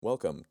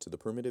Welcome to the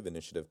Primitive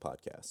Initiative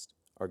podcast.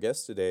 Our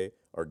guests today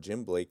are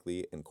Jim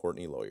Blakely and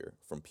Courtney Lawyer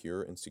from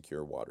Pure and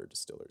Secure Water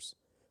Distillers.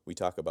 We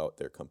talk about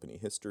their company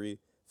history,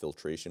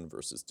 filtration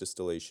versus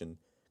distillation,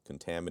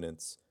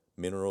 contaminants,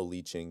 mineral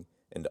leaching,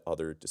 and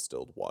other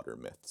distilled water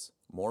myths.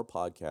 More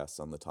podcasts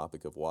on the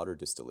topic of water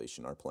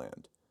distillation are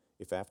planned.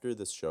 If after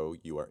this show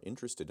you are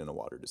interested in a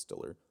water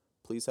distiller,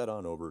 please head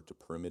on over to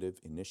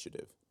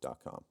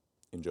primitiveinitiative.com.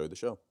 Enjoy the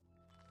show.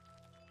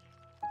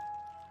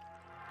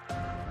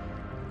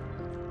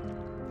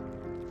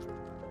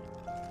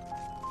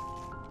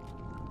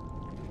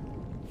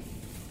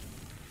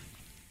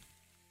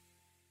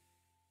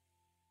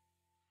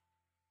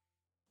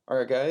 All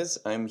right, guys,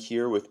 I'm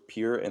here with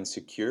Pure and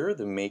Secure,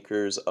 the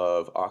makers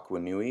of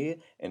Aquanui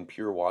and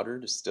Pure Water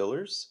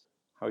Distillers.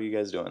 How are you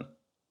guys doing?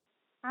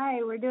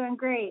 Hi, we're doing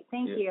great.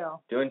 Thank you.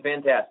 Doing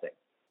fantastic.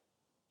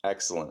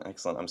 Excellent,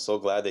 excellent. I'm so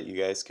glad that you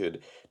guys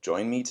could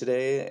join me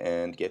today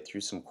and get through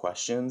some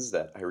questions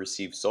that I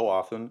receive so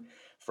often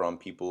from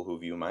people who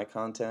view my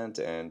content,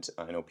 and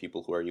I know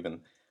people who are even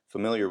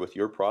familiar with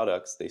your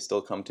products. They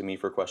still come to me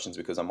for questions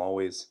because I'm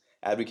always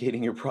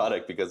advocating your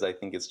product because I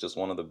think it's just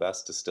one of the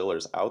best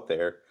distillers out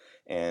there,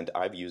 and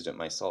I've used it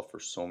myself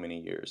for so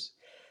many years.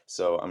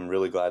 So I'm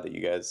really glad that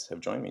you guys have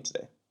joined me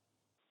today.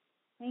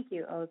 Thank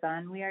you,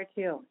 Ozan. We are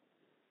too.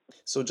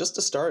 So just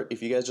to start,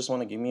 if you guys just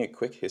want to give me a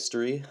quick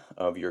history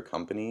of your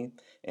company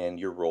and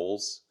your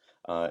roles,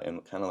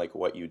 and kind of like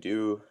what you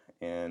do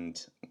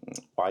and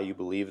why you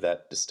believe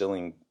that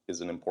distilling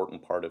is an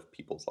important part of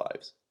people's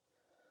lives.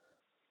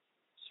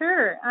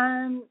 Sure.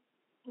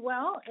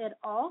 Well, it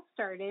all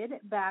started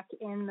back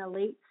in the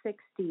late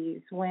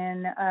 60s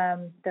when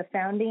the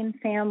founding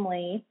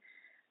family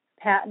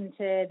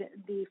patented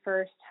the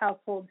first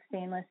household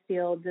stainless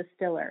steel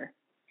distiller.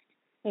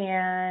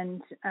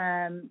 And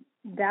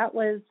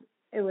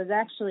it was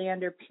actually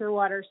under Pure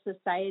Water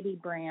Society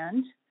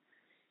brand.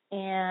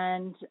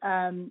 And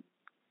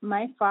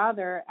my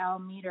father, Al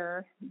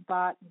Meter,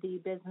 bought the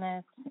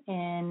business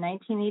in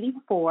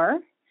 1984.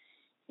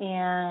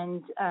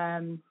 And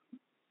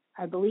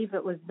I believe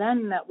it was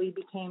then that we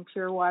became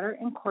Pure Water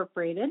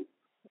Incorporated.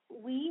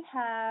 We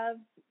have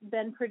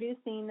been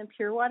producing the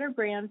Pure Water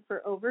brand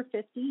for over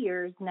 50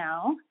 years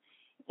now.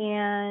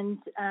 And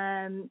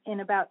in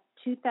about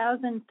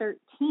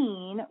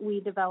 2013, we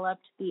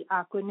developed the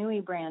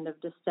Aquanui brand of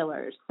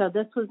distillers. So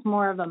this was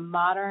more of a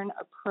modern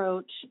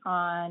approach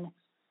on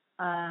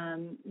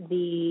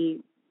the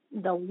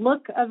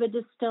look of a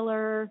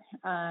distiller.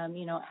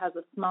 It has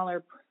a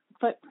smaller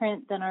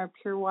footprint than our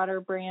Pure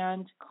Water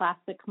brand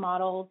classic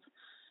models.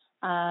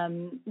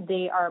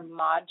 They are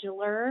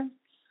modular.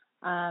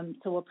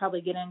 So we'll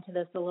probably get into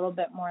this a little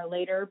bit more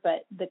later,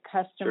 but the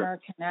customer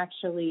can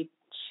actually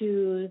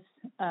choose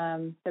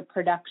the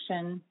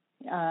production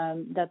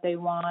that they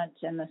want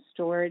and the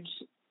storage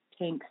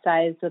tank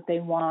size that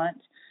they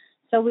want.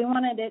 So we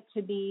wanted it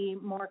to be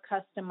more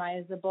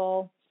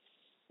customizable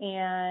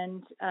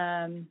and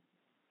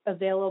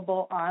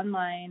available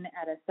online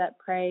at a set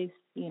price.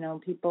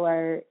 People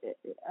are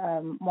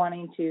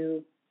wanting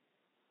to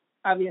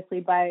obviously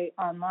buy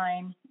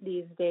online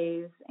these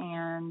days,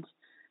 and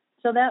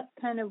so that's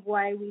kind of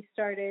why we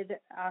started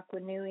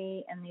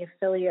Aquanui and the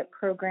affiliate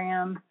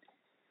program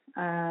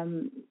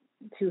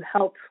to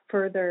help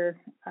further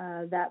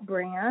that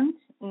brand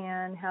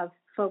and have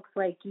folks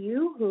like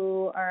you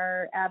who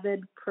are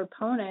avid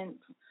proponents,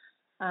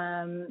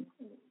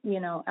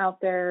 out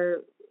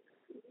there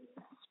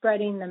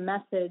spreading the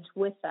message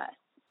with us.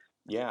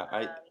 Yeah,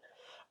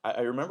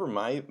 I remember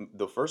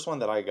the first one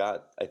that I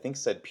got, I think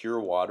said Pure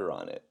Water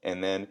on it.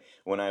 And then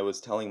when I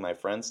was telling my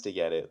friends to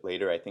get it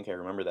later, I think I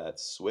remember that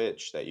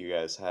switch that you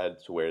guys had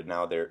to where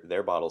now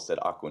their bottle said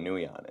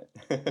Aquanui on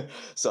it.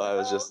 So I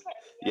was just,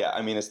 yeah,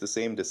 I mean, it's the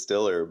same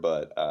distiller,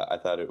 but I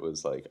thought it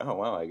was like, oh,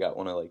 wow, I got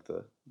one of like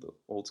the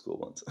old school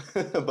ones,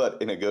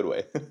 but in a good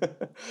way.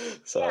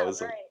 So I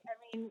was right.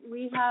 I mean,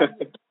 we have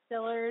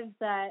distillers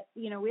that,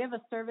 we have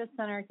a service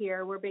center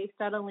here. We're based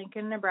out of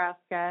Lincoln,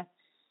 Nebraska.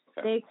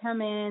 They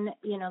come in,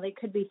 they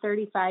could be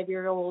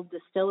 35-year-old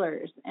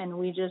distillers, and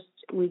we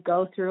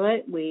go through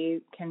it.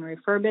 We can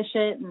refurbish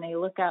it, and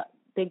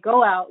they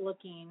go out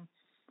looking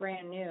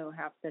brand new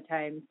half the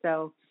time.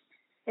 So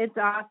it's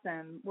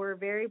awesome. We're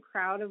very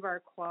proud of our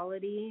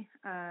quality.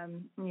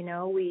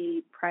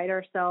 We pride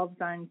ourselves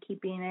on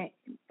keeping it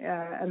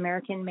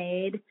American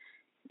made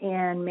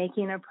and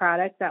making a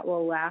product that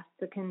will last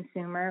the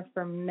consumer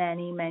for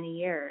many, many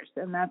years.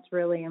 And that's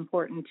really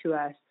important to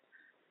us.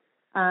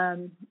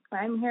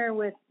 I'm here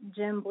with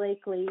Jim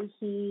Blakely.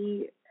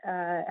 He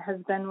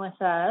has been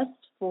with us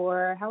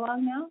for how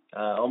long now?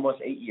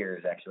 Almost 8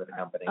 years, actually, with the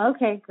company.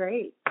 Okay,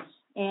 great.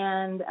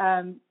 And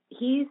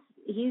he's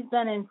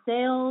been in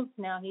sales.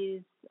 Now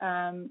he's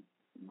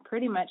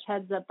pretty much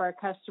heads up our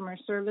customer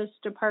service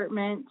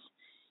department.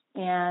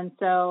 And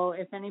so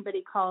if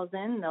anybody calls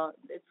in,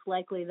 it's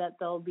likely that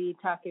they'll be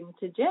talking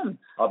to Jim.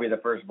 I'll be the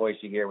first voice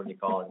you hear when you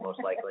call in,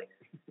 most likely.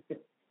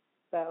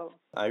 So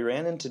I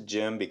ran into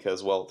Jim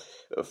because, well,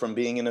 from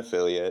being an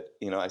affiliate,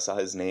 I saw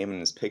his name and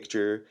his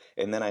picture,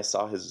 and then I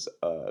saw his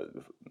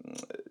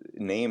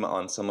name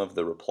on some of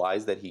the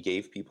replies that he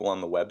gave people on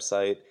the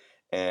website,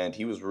 and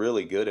he was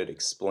really good at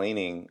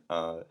explaining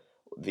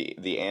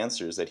the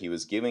answers that he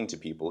was giving to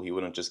people. He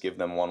wouldn't just give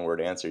them one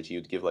word answers. He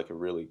would give like a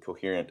really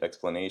coherent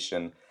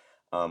explanation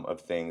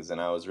of things,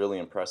 and I was really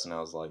impressed. And I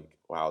was like,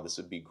 wow, this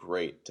would be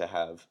great to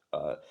have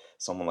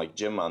someone like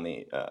Jim on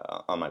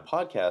my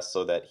podcast,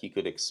 so that he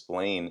could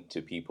explain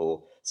to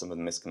people some of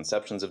the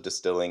misconceptions of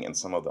distilling and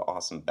some of the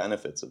awesome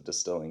benefits of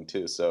distilling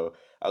too. So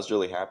I was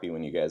really happy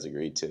when you guys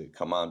agreed to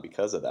come on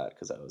because of that,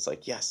 because I was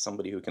like, yes,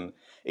 somebody who can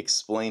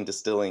explain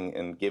distilling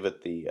and give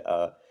it the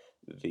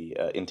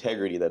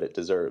integrity that it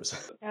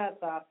deserves.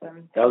 that's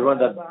awesome. That was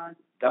one of Ozan.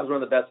 that was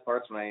one of the best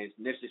parts when I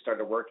initially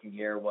started working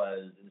here,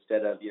 was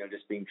instead of,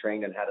 just being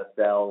trained on how to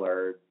sell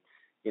or,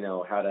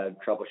 how to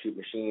troubleshoot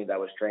machines, I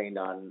was trained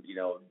on,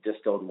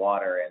 distilled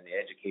water and the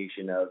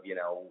education of,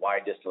 why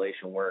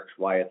distillation works,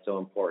 why it's so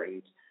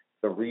important,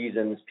 the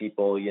reasons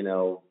people,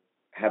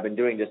 have been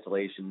doing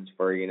distillations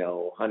for,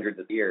 hundreds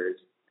of years.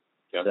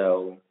 Yep.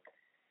 So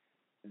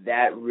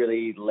that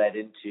really led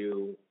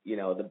into,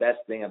 the best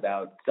thing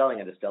about selling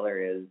a distiller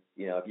is,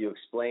 if you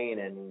explain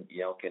and,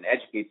 can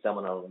educate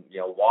someone on,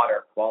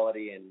 water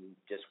quality and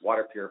just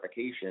water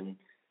purification,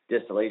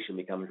 distillation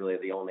becomes really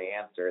the only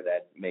answer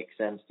that makes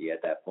sense to you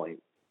at that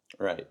point.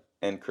 Right.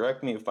 And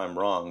correct me if I'm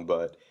wrong,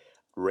 but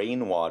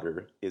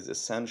rainwater is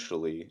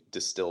essentially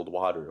distilled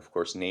water. Of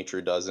course, nature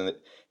does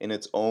it in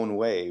its own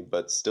way,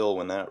 but still,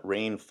 when that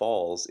rain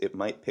falls, it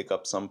might pick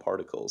up some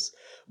particles,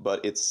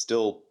 but it's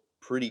still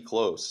pretty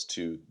close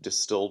to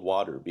distilled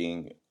water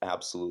being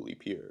absolutely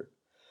pure.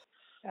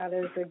 That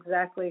is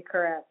exactly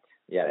correct.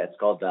 Yeah, it's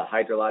called the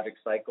hydrologic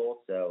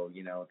cycle. So,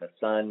 the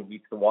sun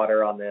heats the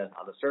water on the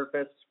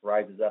surface,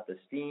 rises up as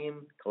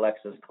steam,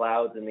 collects as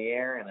clouds in the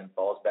air, and then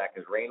falls back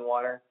as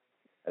rainwater.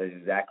 That is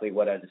exactly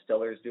what a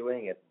distiller is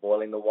doing. It's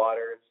boiling the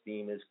water,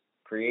 steam is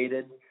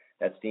created.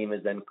 That steam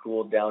is then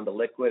cooled down to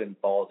liquid and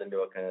falls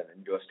into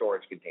a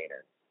storage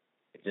container.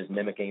 It's just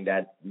mimicking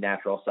that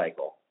natural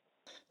cycle.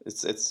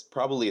 It's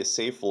probably a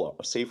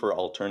safer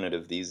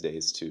alternative these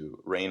days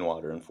to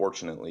rainwater,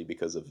 unfortunately,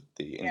 because of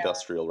the Yeah.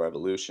 Industrial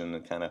Revolution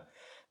and kind of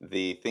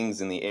the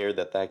things in the air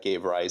that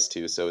gave rise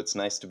to. So it's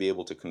nice to be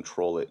able to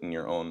control it in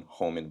your own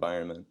home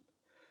environment.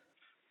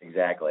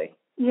 Exactly.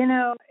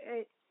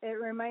 It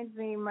reminds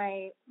me,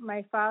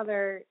 my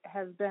father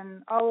has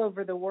been all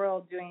over the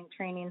world doing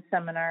training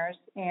seminars,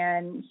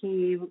 and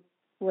he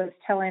was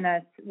telling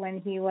us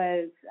when he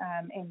was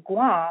in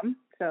Guam,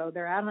 so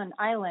they're out on an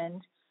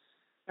island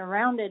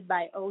surrounded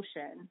by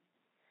ocean.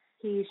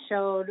 He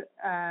showed,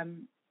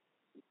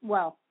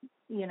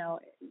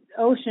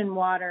 ocean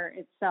water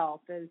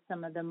itself is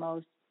some of the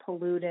most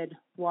polluted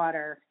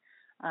water.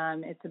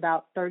 It's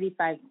about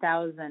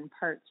 35,000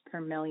 parts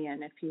per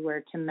million if you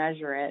were to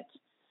measure it.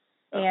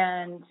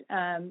 And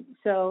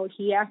so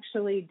he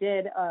actually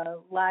did a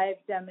live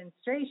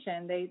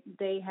demonstration.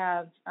 They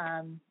have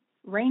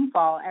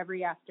rainfall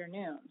every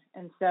afternoon.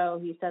 And so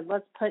he said,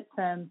 let's put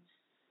some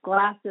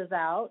glasses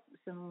out,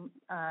 some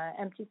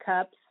empty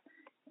cups,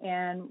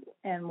 and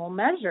we'll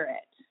measure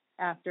it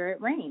after it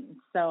rains.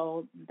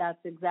 So that's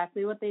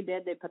exactly what they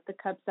did. They put the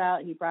cups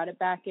out. He brought it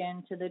back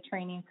into the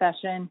training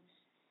session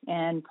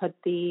and put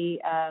the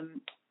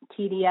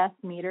TDS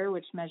meter,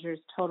 which measures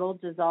total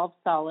dissolved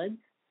solids,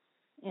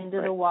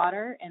 into the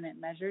water, and it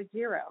measured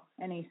 0.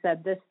 And he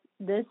said, this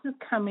is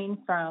coming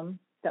from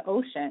the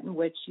ocean,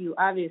 which you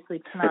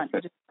obviously cannot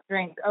just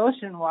drink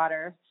ocean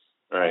water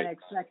and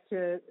expect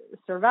to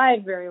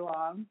survive very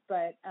long.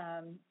 But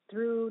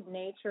through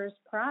nature's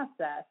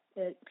process,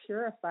 it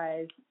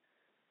purifies.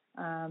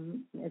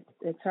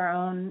 It's our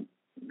own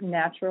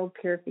natural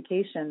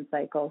purification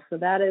cycle. So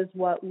that is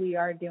what we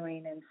are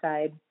doing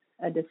inside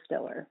a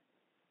distiller.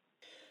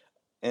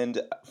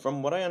 And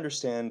from what I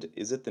understand,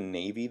 is it the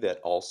Navy that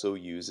also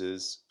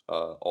uses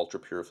ultra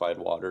purified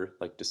water,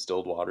 like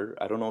distilled water?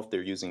 I don't know if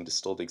they're using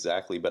distilled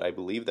exactly, but I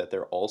believe that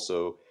they're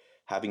also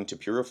having to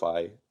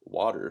purify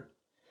water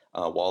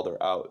while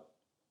they're out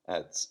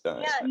at.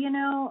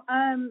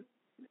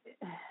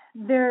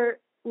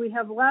 We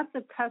have lots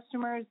of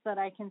customers that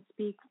I can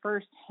speak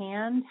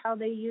firsthand how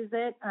they use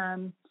it.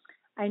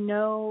 I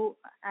know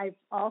I've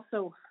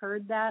also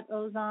heard that,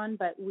 Ozan,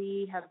 but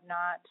we have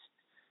not,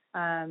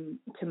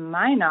 to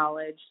my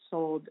knowledge,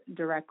 sold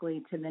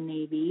directly to the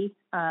Navy.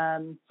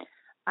 I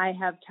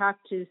have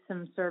talked to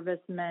some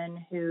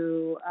servicemen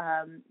who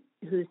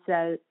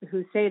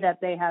say that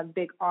they have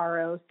big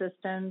RO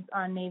systems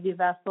on Navy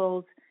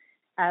vessels,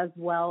 as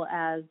well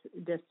as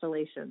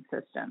distillation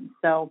systems.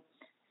 So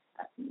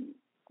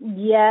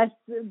yes,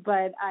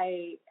 but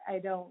I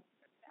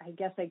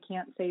guess I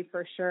can't say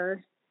for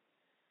sure.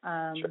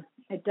 Sure.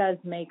 It does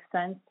make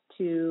sense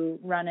to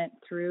run it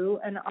through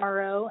an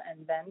RO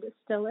and then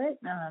distill it.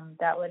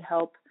 That would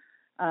help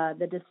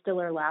the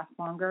distiller last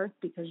longer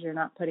because you're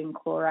not putting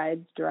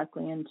chlorides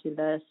directly into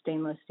the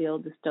stainless steel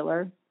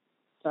distiller.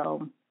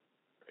 So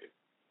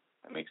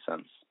that makes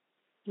sense.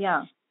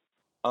 Yeah.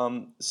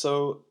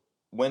 So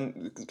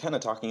when kind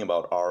of talking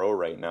about RO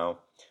right now,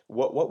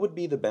 what would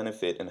be the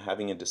benefit in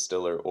having a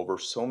distiller over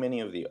so many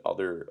of the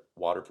other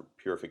water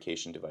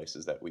purification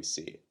devices that we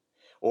see?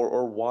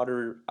 Or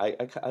water, I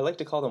like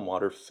to call them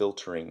water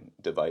filtering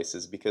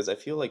devices because I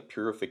feel like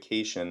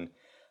purification,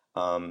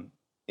 um,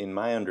 in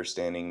my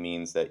understanding,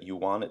 means that you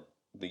want it,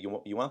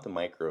 you want the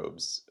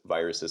microbes,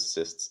 viruses,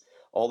 cysts,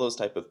 all those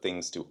type of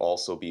things to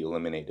also be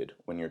eliminated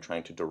when you're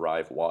trying to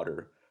derive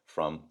water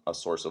from a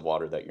source of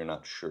water that you're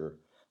not sure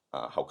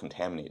how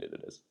contaminated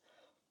it is.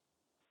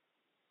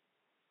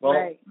 Well,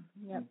 Right.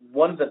 Yep.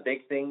 one of the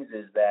big things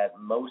is that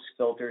most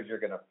filters you're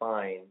going to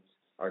find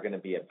are going to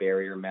be a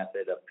barrier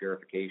method of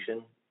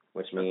purification,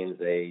 which means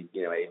a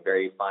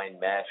very fine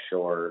mesh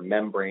or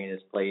membrane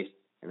is placed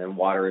and then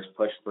water is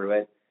pushed through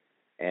it,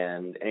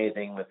 and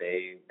anything with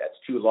a that's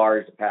too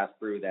large to pass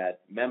through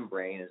that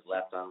membrane is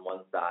left on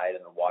one side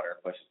and the water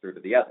pushes through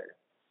to the other.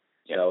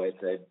 So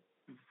it's a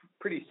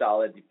pretty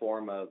solid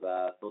form of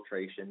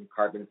filtration.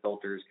 Carbon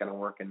filters kind of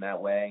work in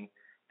that way.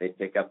 They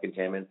pick up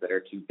contaminants that are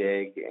too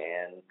big,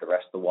 and the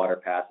rest of the water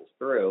passes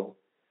through.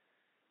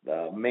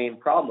 The main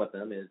problem with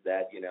them is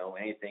that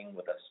anything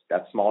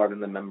that's smaller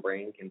than the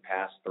membrane can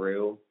pass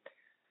through,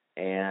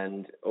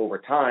 and over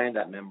time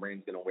that membrane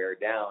is going to wear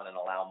down and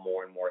allow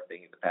more and more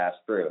things to pass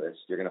through.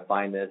 You're going to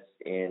find this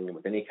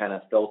with any kind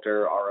of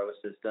filter RO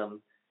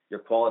system. Your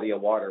quality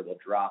of water will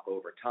drop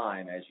over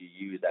time as you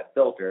use that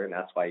filter, and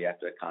that's why you have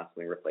to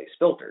constantly replace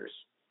filters.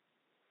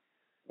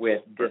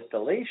 With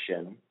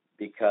distillation,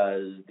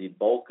 because the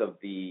bulk of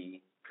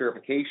the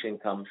purification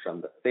comes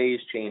from the phase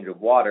change of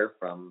water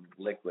from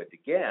liquid to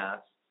gas,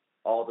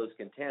 all those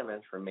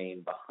contaminants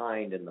remain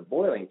behind in the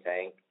boiling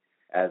tank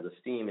as the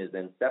steam is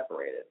then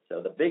separated.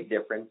 So the big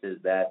difference is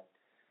that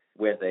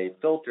with a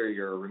filter,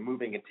 you're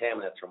removing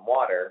contaminants from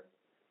water.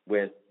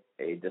 With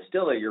a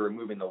distiller, you're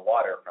removing the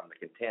water from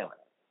the contaminants.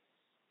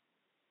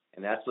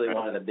 And that's really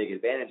one of the big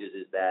advantages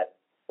is that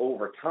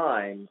over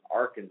time,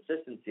 our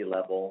consistency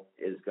level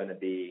is going to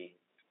be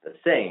the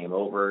same.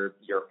 Over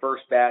your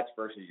first batch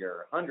versus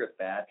your 100th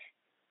batch,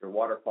 your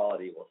water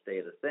quality will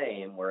stay the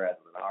same, whereas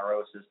with an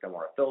RO system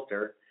or a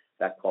filter,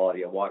 that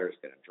quality of water is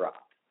going to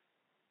drop.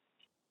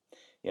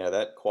 Yeah,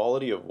 that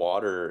quality of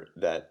water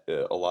that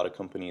a lot of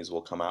companies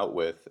will come out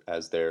with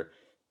as their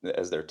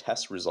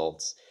test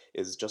results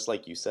is just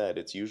like you said,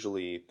 it's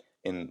usually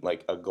in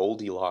like a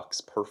Goldilocks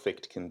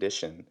perfect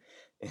condition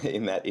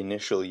in that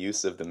initial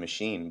use of the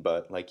machine.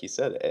 But like you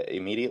said,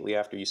 immediately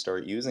after you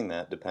start using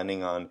that,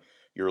 depending on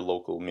your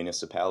local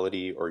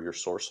municipality or your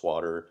source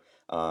water,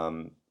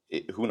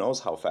 who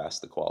knows how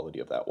fast the quality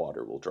of that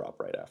water will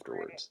drop right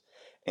afterwards.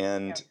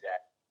 And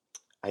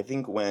I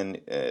think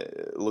when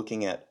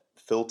looking at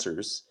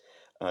filters,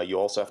 you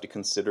also have to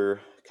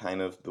consider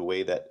kind of the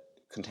way that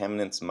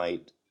contaminants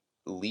might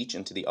leach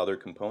into the other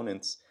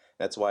components.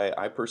 That's why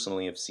I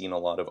personally have seen a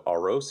lot of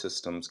RO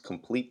systems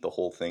complete the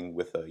whole thing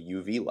with a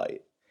UV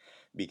light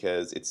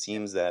because it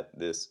seems that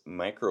this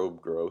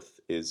microbe growth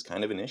is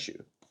kind of an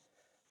issue.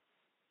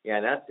 Yeah,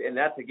 and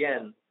that's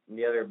again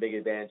the other big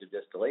advantage of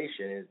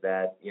distillation is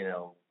that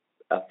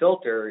a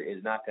filter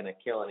is not going to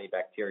kill any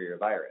bacteria or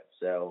virus.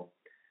 So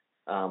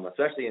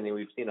especially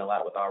we've seen a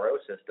lot with RO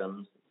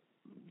systems,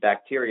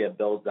 bacteria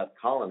builds up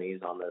colonies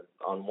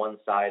on one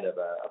side of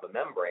a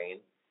membrane,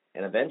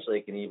 and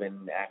eventually can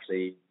even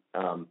actually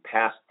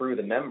pass through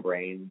the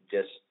membrane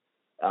just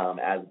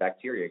as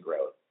bacteria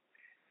grows.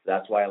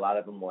 That's why a lot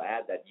of them will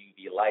add that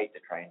UV light to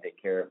try and take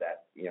care of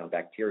that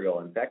bacterial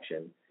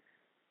infection.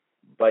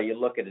 But you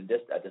look at a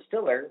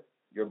distiller,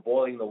 you're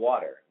boiling the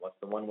water. What's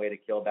the one way to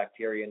kill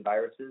bacteria and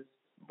viruses?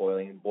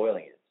 Boiling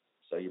it.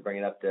 So you bring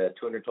it up to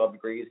 212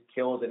 degrees,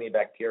 kills any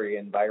bacteria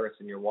and virus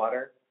in your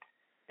water.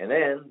 And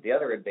then the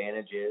other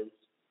advantage is,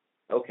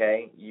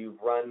 okay, you've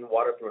run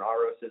water through an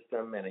RO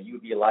system and a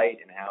UV light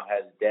and now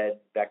has dead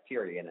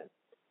bacteria in it.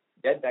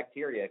 Dead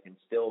bacteria can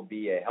still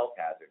be a health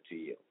hazard to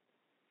you.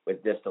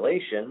 With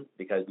distillation,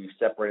 because we've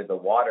separated the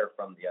water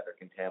from the other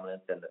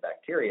contaminants and the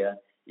bacteria,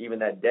 even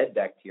that dead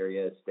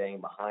bacteria is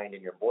staying behind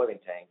in your boiling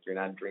tank. You're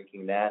not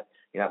drinking that.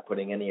 You're not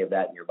putting any of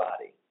that in your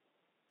body.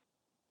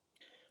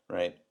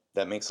 Right.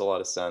 That makes a lot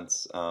of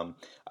sense.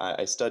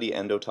 I study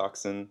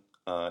endotoxemia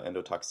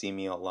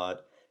a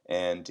lot,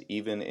 and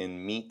even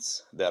in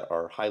meats that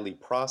are highly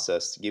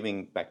processed,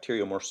 giving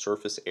bacteria more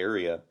surface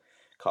area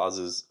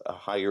causes a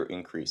higher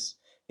increase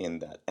in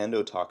that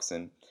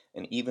endotoxin.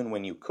 And even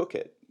when you cook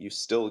it, you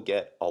still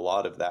get a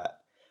lot of that.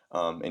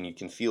 And you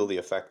can feel the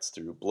effects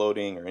through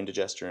bloating or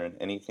indigestion,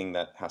 anything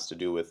that has to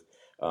do with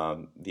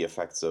the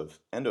effects of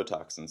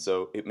endotoxin.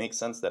 So it makes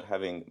sense that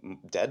having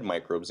dead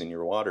microbes in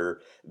your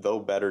water, though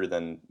better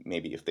than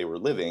maybe if they were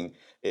living,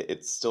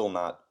 it's still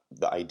not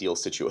the ideal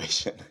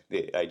situation.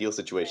 The ideal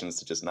situation is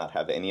to just not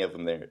have any of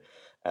them there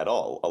at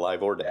all,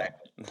 alive or dead.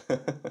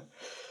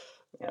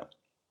 Yeah.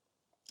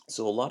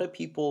 So a lot of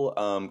people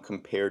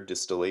compare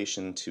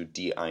distillation to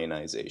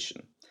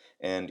deionization,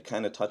 and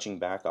kind of touching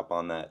back up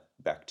on that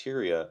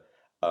bacteria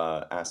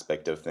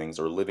aspect of things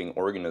or living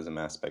organism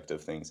aspect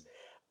of things.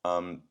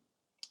 Um,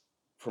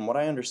 from what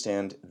I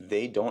understand,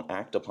 they don't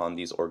act upon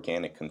these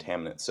organic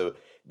contaminants. So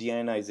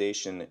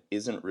deionization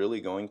isn't really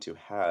going to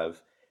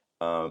have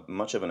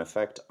much of an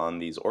effect on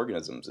these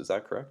organisms. Is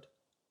that correct?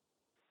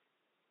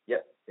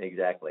 Yep,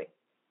 exactly.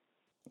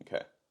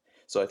 Okay.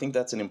 So I think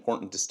that's an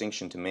important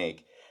distinction to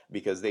make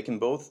because they can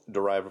both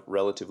derive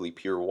relatively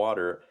pure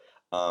water,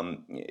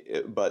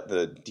 but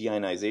the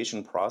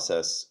deionization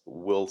process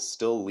will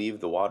still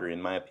leave the water,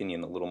 in my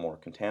opinion, a little more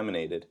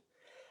contaminated.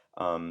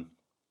 Um,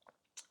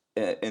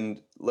 and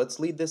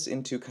let's lead this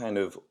into kind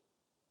of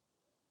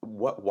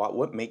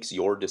what makes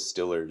your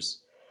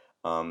distillers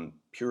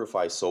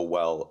purify so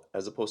well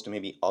as opposed to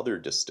maybe other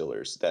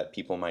distillers that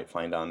people might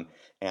find on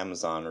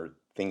Amazon or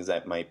things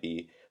that might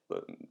be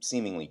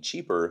seemingly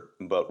cheaper,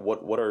 but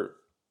what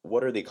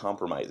are they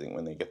compromising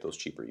when they get those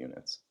cheaper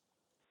units?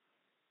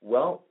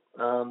 Well,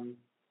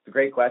 it's a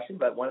great question,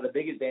 but one of the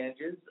big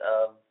advantages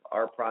of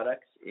our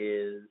products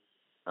is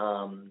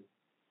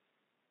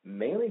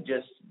mainly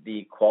just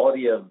the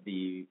quality of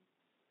the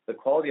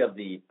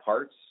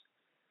parts.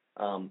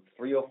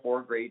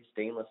 304 grade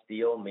stainless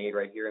steel made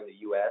right here in the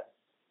U.S.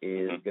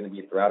 is going to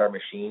be throughout our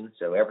machine.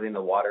 So everything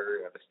the water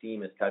or the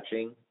steam is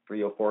touching,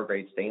 304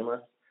 grade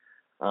stainless.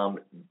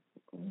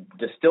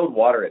 Distilled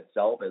water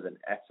itself is an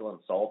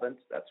excellent solvent.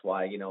 That's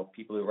why,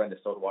 people who run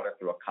distilled water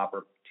through a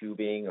copper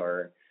tubing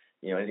or,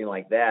 anything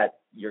like that,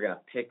 you're going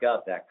to pick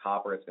up that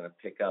copper. It's going to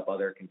pick up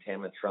other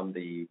contaminants from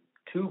the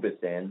tube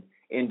it's in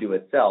into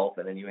itself,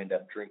 and then you end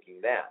up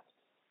drinking that.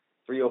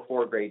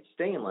 304 grade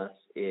stainless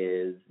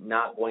is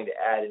not going to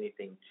add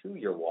anything to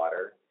your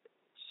water,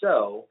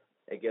 so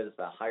it gives us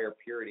a higher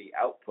purity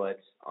output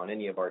on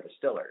any of our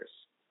distillers.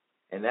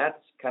 And that's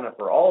kind of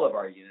for all of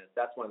our units.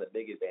 That's one of the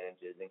big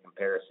advantages in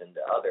comparison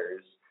to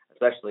others,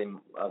 especially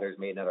others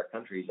made in other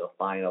countries. You'll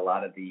find a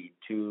lot of the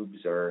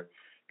tubes or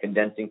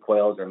condensing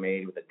coils are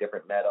made with a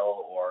different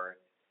metal or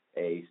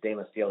a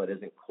stainless steel that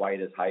isn't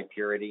quite as high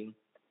purity.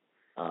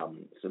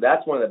 So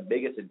that's one of the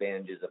biggest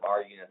advantages of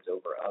our units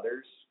over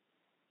others.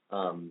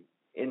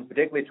 In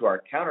particular to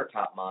our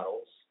countertop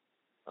models,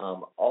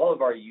 all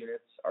of our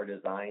units are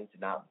designed to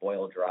not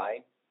boil dry.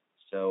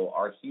 So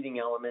our heating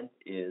element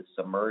is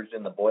submerged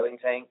in the boiling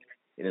tank.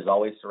 It is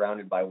always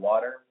surrounded by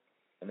water,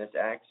 and this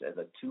acts as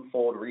a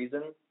twofold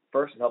reason.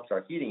 First, it helps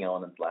our heating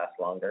elements last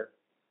longer,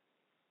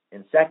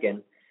 and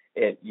second,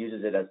 it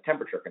uses it as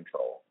temperature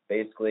control.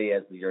 Basically,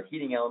 as your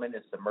heating element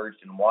is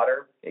submerged in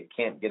water, it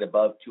can't get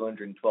above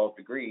 212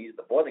 degrees,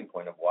 the boiling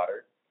point of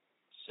water.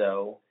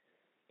 So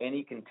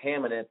any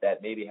contaminant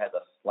that maybe has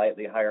a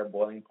slightly higher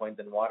boiling point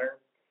than water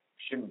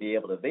shouldn't be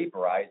able to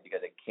vaporize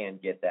because it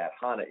can't get that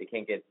hot. It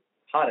can't get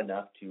hot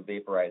enough to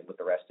vaporize with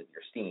the rest of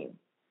your steam.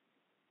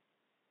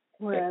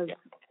 Whereas,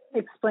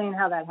 explain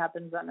how that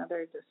happens on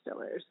other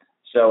distillers.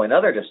 So in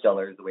other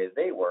distillers, the way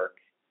they work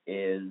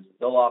is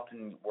they'll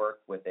often work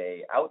with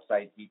a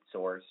outside heat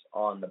source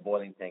on the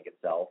boiling tank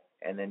itself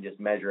and then just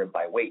measure it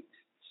by weight.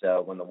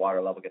 So when the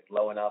water level gets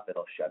low enough,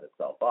 it'll shut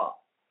itself off.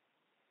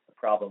 The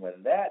problem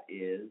with that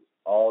is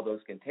all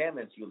those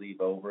contaminants you leave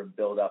over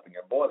build up in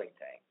your boiling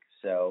tank.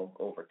 So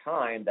over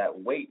time,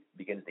 that weight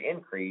begins to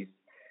increase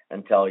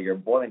until your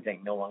boiling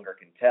tank no longer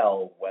can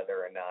tell whether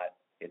or not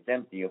it's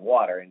empty of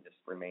water and just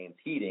remains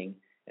heating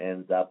and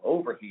ends up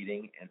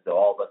overheating. And so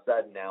all of a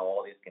sudden now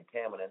all these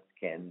contaminants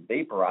can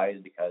vaporize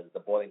because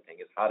the boiling tank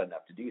is hot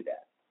enough to do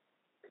that.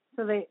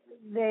 So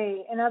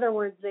they in other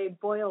words, they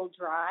boil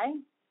dry,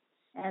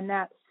 and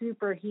that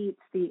superheats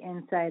the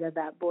inside of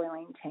that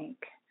boiling tank.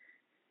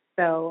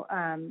 So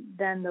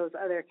then those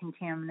other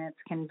contaminants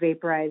can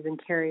vaporize and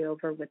carry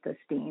over with the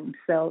steam.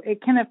 So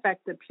it can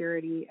affect the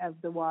purity of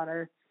the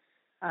water.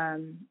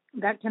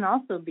 That can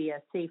also be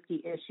a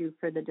safety issue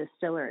for the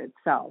distiller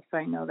itself.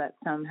 I know that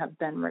some have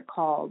been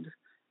recalled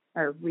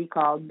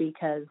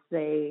because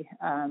they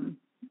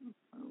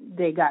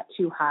got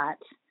too hot.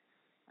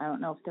 I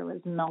don't know if there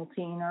was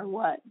melting or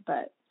what,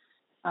 but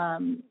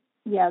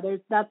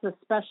that's a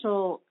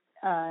special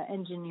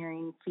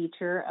engineering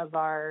feature of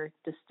our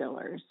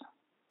distillers.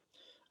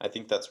 I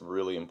think that's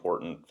really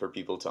important for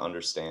people to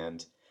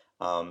understand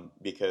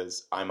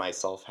because I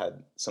myself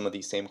had some of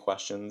these same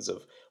questions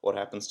of what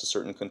happens to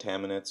certain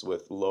contaminants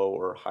with low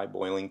or high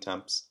boiling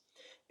temps.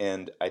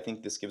 And I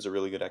think this gives a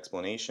really good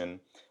explanation.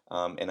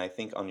 And I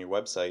think on your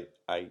website,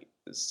 I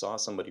saw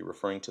somebody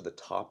referring to the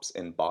tops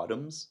and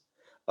bottoms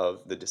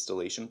of the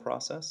distillation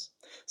process.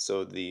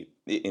 So the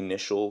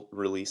initial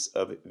release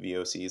of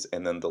VOCs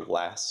and then the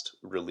last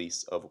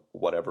release of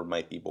whatever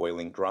might be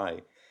boiling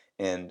dry.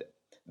 And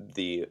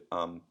the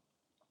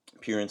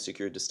Pure and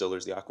Secure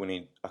distillers, the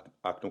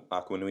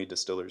Aquanui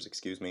distillers,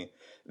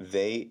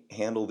 they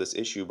handle this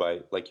issue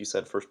by, like you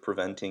said, first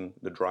preventing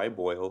the dry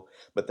boil,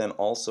 but then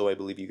also I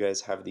believe you guys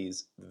have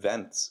these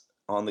vents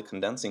on the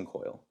condensing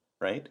coil,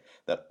 right?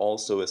 That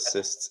also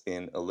assists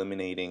in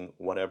eliminating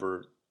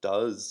whatever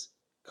does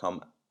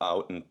come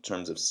out in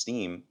terms of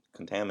steam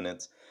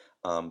contaminants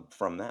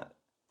from that.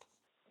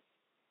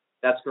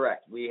 That's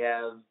correct. We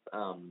have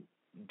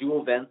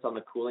dual vents on the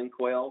cooling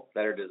coil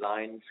that are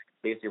designed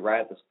basically right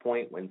at this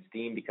point when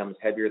steam becomes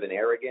heavier than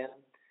air again.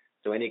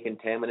 So any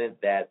contaminant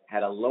that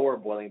had a lower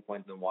boiling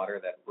point than water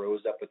that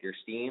rose up with your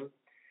steam,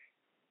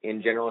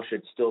 in general,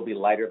 should still be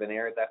lighter than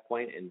air at that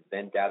point and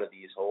vent out of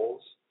these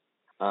holes.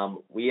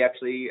 We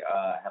actually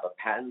have a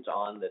patent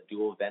on the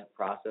dual vent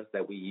process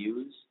that we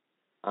use,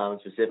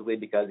 specifically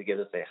because it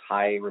gives us a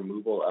high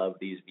removal of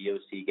these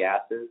VOC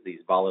gases, these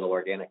volatile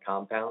organic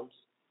compounds.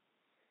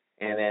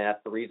 And then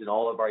that's the reason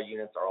all of our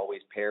units are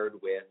always paired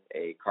with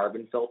a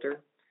carbon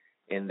filter,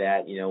 in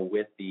that,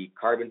 with the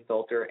carbon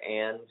filter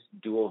and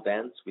dual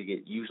vents, we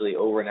get usually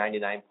over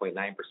 99.9%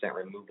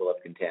 removal of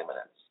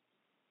contaminants.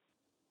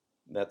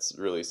 That's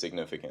really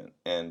significant.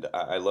 And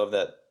I love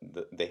that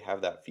they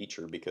have that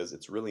feature because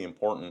it's really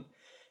important.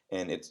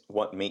 And it's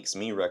what makes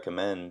me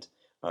recommend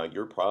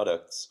your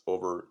products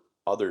over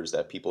others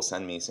that people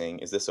send me saying,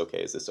 is this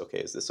okay? Is this okay?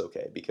 Is this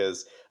okay?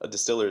 Because a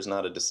distiller is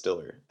not a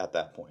distiller at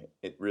that point.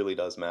 It really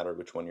does matter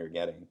which one you're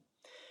getting.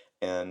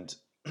 And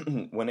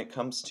when it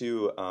comes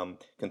to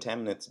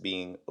contaminants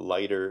being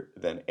lighter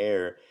than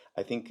air,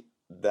 I think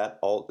that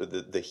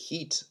the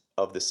heat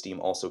of the steam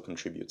also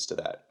contributes to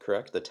that,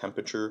 correct? The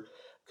temperature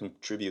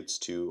contributes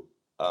to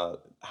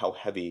how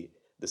heavy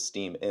the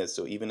steam is.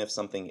 So even if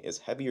something is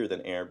heavier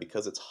than air,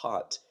 because it's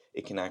hot,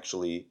 it can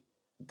actually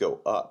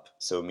go up.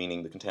 So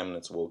meaning the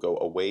contaminants will go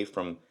away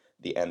from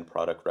the end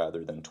product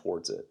rather than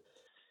towards it.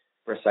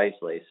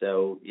 Precisely.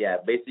 So yeah,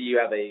 basically you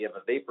have a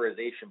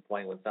vaporization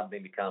point when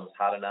something becomes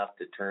hot enough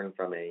to turn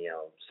from a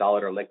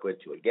solid or liquid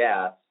to a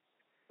gas.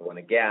 When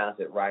a gas,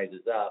 it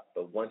rises up,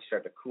 but once you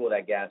start to cool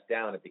that gas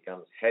down, it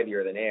becomes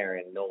heavier than air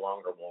and no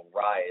longer will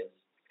rise.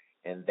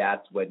 And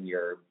that's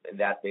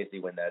basically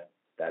when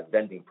that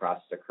venting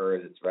process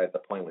occurs. It's right at the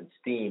point when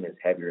steam is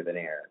heavier than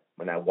air,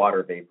 when that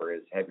water vapor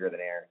is heavier than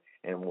air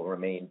and will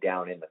remain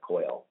down in the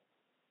coil.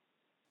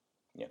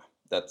 Yeah,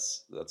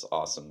 that's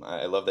awesome.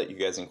 I love that you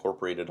guys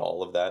incorporated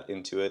all of that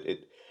into it.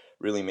 It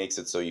really makes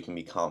it so you can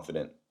be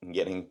confident in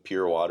getting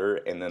pure water,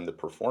 and then the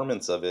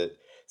performance of it,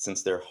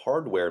 since they're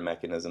hardware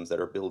mechanisms that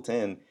are built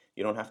in,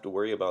 you don't have to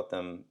worry about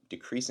them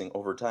decreasing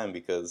over time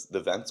because the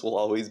vents will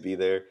always be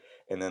there,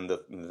 and then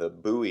the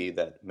buoy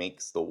that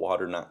makes the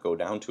water not go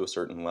down to a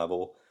certain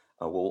level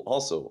will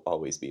also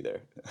always be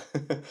there.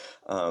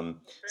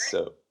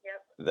 So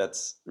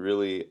that's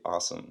really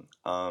awesome.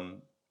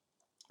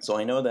 So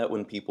I know that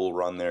when people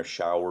run their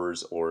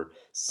showers or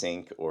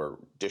sink or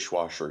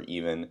dishwasher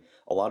even,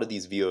 a lot of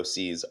these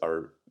VOCs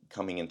are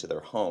coming into their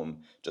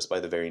home just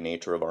by the very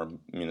nature of our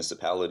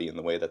municipality and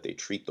the way that they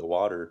treat the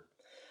water.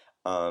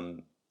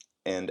 Um,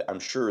 and I'm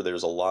sure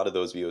there's a lot of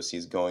those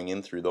VOCs going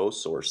in through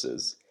those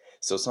sources.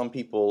 So some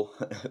people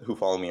who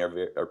follow me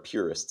are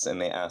purists,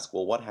 and they ask,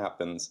 well, what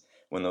happens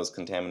when those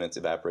contaminants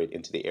evaporate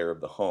into the air of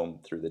the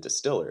home through the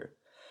distiller?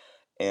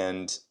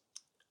 And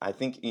I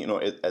think,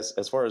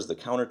 as far as the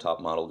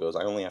countertop model goes,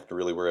 I only have to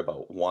really worry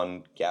about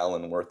 1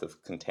 gallon worth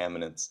of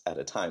contaminants at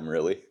a time,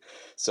 really.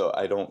 So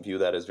I don't view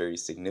that as very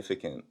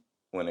significant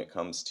when it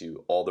comes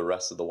to all the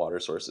rest of the water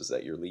sources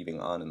that you're leaving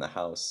on in the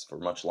house for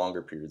much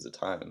longer periods of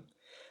time.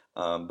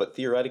 But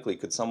theoretically,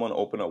 could someone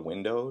open a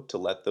window to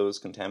let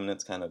those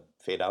contaminants kind of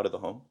fade out of the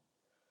home?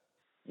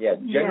 Yeah,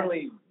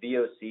 generally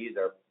VOCs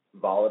are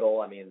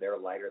volatile. I mean, they're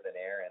lighter than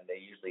air, and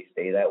they usually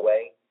stay that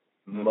way.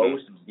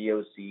 Most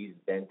VOCs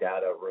vent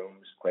out of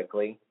rooms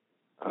quickly,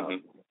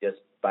 just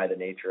by the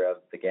nature of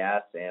the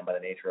gas and by the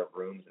nature of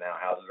rooms and how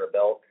houses are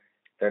built.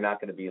 They're not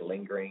going to be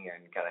lingering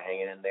and kind of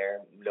hanging in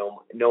there.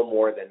 No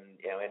more than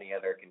any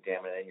other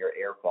contaminant in your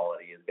air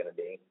quality is going to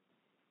be.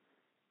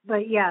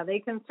 But yeah, they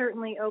can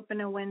certainly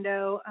open a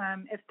window.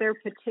 If they're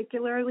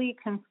particularly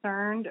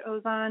concerned,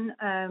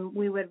 Ozan,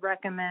 we would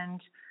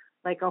recommend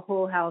like a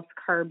whole house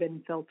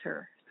carbon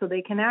filter. So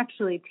they can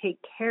actually take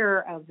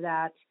care of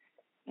that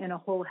in a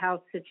whole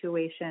house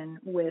situation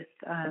with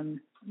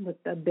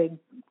a big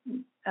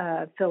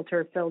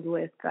filter filled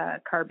with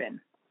carbon.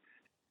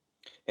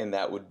 And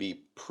that would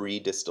be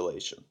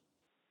pre-distillation.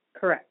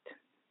 Correct.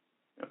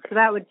 Okay. So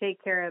that would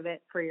take care of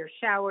it for your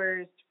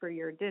showers, for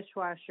your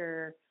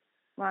dishwasher,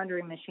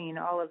 laundry machine,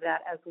 all of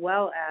that, as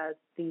well as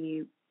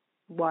the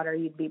water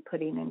you'd be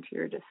putting into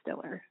your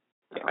distiller.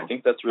 Yeah, I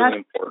think that's really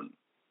important.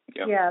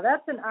 Yeah,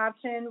 that's an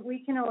option.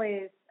 We can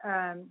always,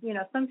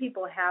 some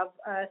people have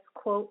us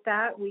quote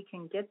that. We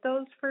can get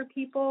those for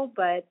people,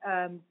 but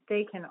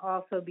they can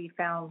also be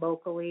found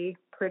locally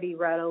pretty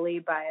readily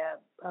by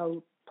a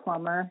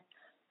plumber.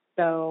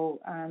 So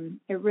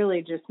it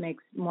really just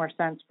makes more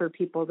sense for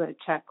people to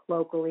check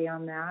locally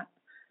on that.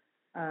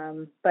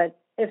 But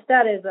if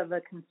that is of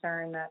a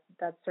concern,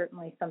 that's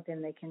certainly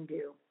something they can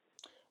do.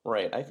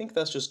 Right. I think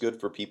that's just good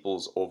for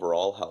people's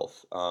overall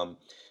health.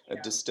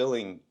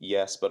 Distilling,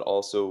 yes, but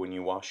also when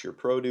you wash your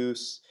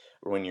produce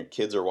or when your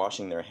kids are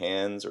washing their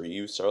hands or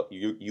you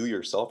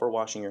yourself are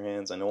washing your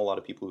hands. I know a lot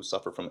of people who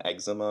suffer from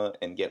eczema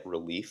and get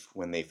relief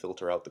when they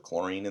filter out the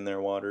chlorine in their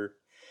water.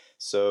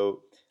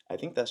 So I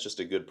think that's just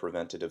a good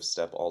preventative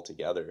step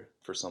altogether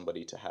for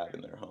somebody to have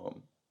in their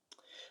home.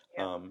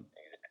 Yeah,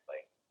 exactly.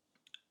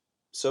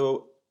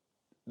 So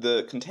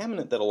the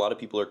contaminant that a lot of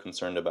people are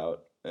concerned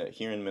about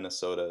here in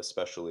Minnesota,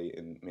 especially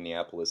in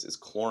Minneapolis, is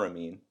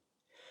chloramine.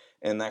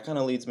 And that kind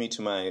of leads me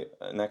to my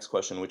next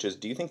question, which is,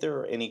 do you think there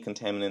are any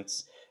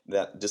contaminants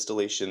that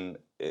distillation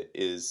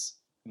is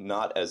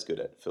not as good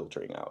at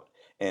filtering out?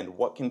 And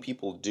what can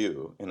people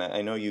do? And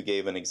I know you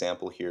gave an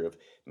example here of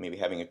maybe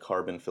having a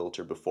carbon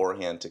filter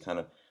beforehand to kind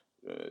of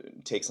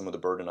take some of the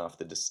burden off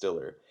the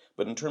distiller.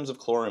 But in terms of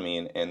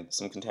chloramine and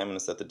some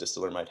contaminants that the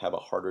distiller might have a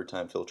harder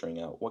time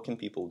filtering out, what can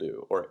people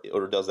do?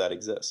 Or does that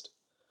exist?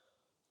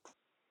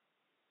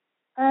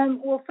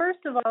 Well, first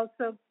of all,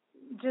 so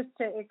just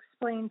to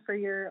explain for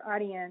your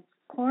audience,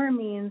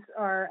 chloramines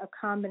are a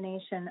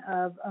combination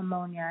of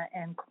ammonia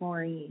and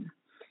chlorine.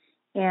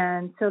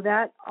 And so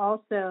that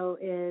also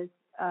is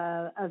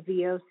a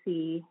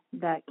VOC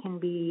that can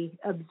be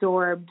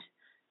absorbed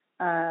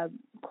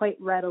quite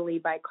readily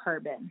by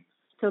carbon.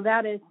 So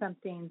that is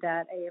something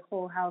that a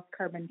whole house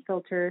carbon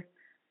filter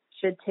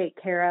should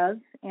take care of,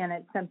 and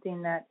it's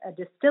something that a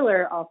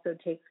distiller also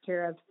takes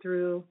care of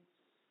through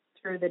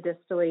the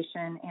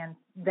distillation and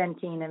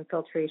venting and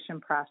filtration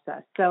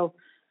process. So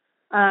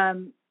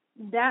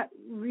that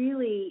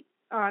really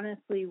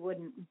honestly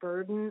wouldn't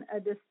burden a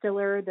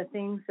distiller. The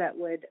things that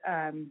would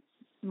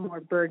more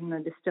burden a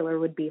distiller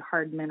would be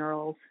hard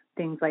minerals,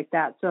 things like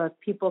that. So if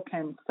people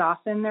can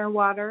soften their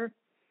water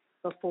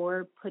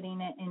before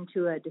putting it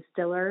into a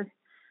distiller,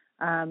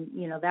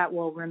 that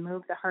will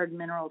remove the hard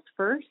minerals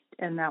first,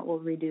 and that will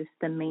reduce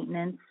the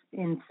maintenance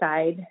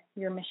inside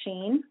your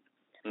machine.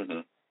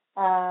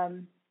 Mm-hmm.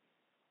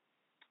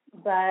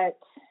 But,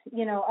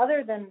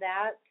 other than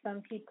that,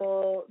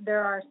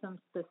 there are some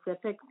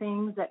specific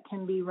things that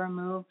can be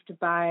removed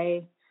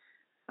by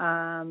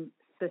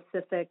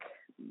specific,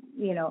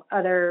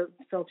 other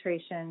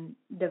filtration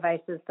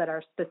devices that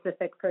are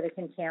specific for the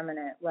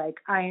contaminant,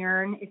 like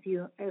iron. If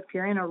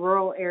you're in a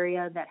rural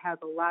area that has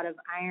a lot of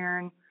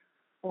iron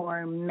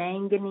or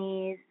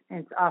manganese,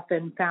 it's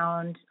often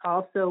found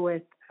also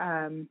with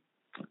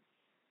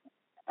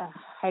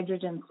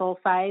hydrogen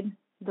sulfide.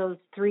 Those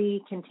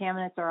three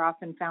contaminants are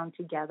often found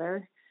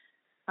together,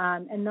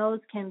 and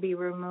those can be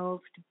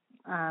removed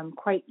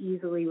quite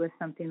easily with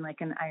something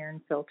like an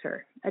iron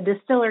filter. A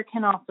distiller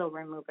can also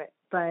remove it,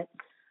 but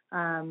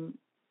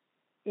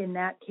in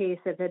that case,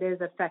 if it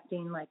is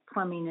affecting like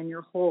plumbing in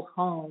your whole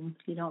home,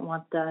 you don't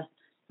want the,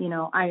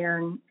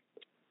 iron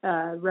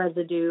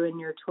residue in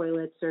your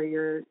toilets or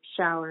your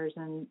showers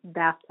and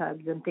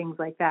bathtubs and things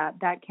like that.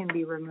 That can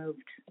be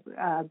removed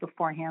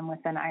beforehand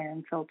with an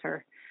iron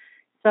filter.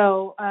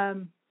 So I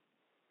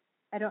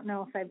don't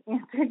know if I've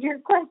answered your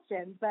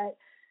question, but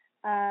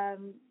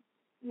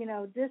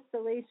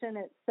distillation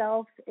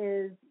itself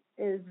is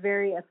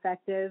very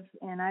effective,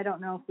 and I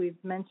don't know if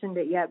we've mentioned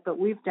it yet, but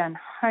we've done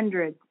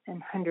hundreds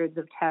and hundreds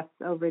of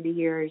tests over the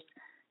years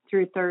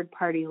through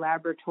third-party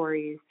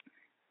laboratories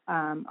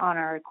on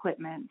our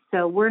equipment.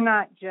 So we're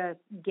not just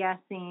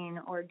guessing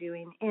or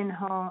doing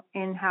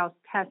in-house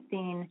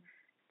testing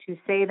to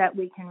say that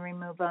we can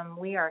remove them.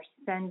 We are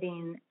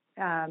sending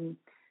our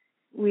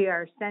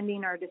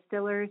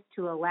distillers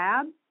to a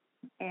lab,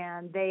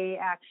 and they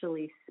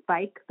actually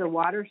spike the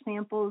water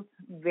samples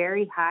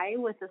very high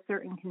with a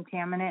certain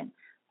contaminant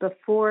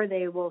before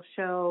they will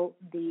show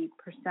the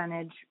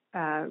percentage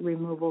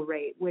removal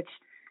rate, which,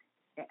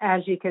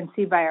 as you can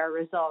see by our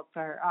results,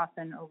 are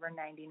often over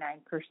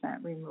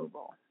 99%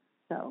 removal.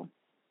 So.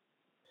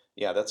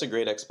 Yeah, that's a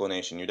great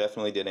explanation. You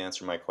definitely did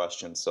answer my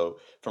question. So,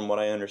 from what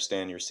I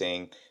understand, you're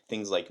saying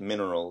things like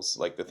minerals,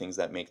 like the things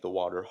that make the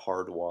water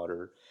hard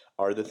water,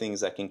 are the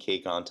things that can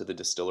cake onto the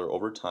distiller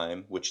over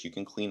time, which you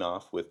can clean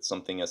off with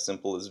something as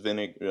simple as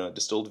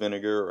distilled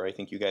vinegar, or I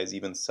think you guys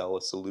even sell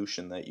a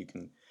solution that you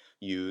can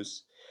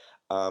use.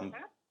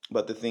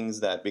 But the things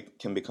that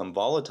can become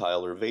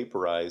volatile or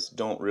vaporized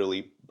don't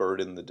really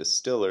burden the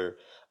distiller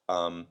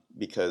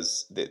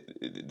because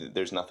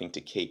there's nothing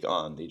to cake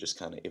on. They just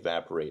kind of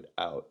evaporate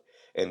out.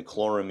 And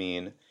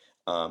chloramine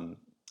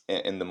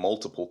and the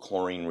multiple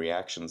chlorine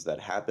reactions that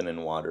happen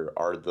in water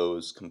are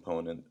those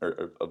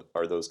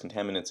are those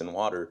contaminants in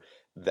water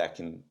that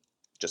can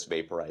just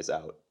vaporize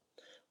out.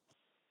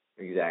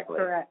 Exactly.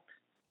 Correct.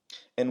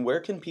 And where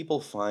can people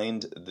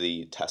find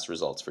the test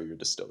results for your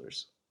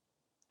distillers?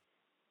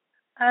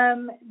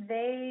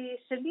 They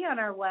should be on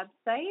our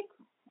website.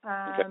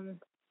 Okay.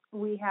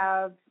 We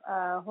have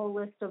a whole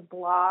list of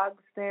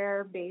blogs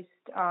there based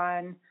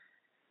on,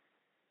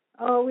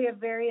 we have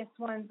various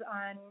ones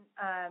on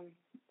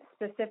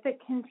specific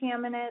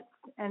contaminants,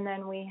 and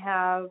then we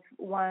have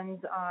ones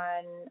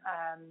on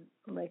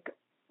like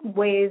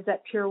ways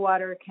that pure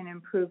water can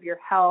improve your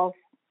health,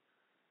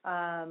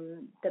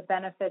 the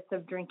benefits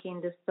of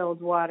drinking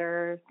distilled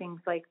water, things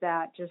like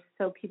that, just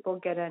so people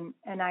get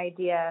an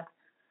idea.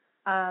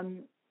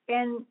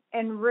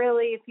 And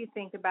really, if you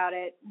think about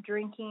it,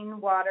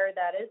 drinking water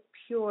that is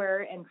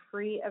pure and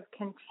free of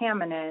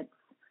contaminants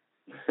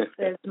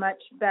is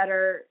much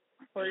better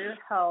for your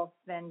health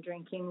than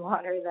drinking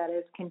water that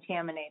is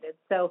contaminated.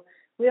 So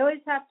we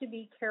always have to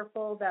be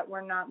careful that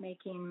we're not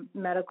making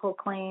medical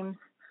claims.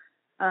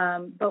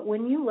 But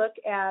when you look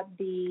at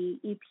the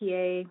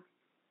EPA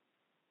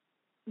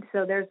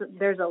So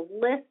there's a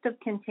list of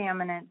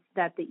contaminants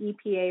that the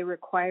EPA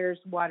requires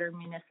water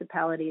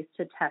municipalities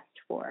to test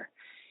for.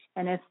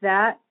 And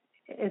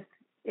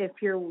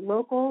if your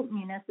local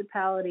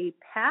municipality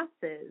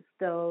passes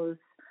those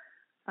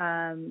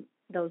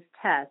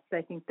tests,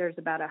 I think there's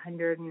about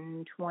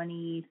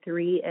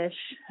 123-ish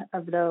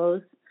of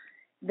those,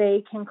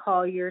 they can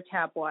call your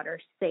tap water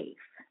safe.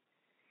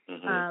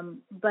 Mm-hmm.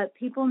 But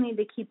people need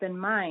to keep in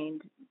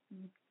mind,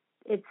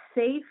 it's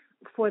safe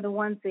for the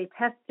ones they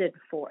tested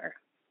for.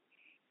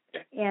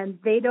 And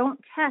they don't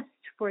test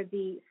for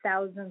the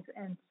thousands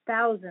and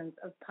thousands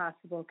of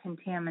possible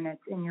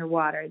contaminants in your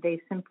water. They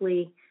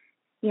simply,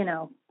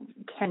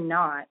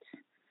 cannot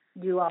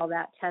do all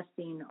that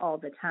testing all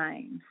the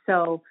time.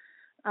 So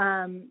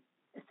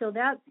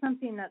that's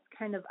something that's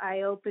kind of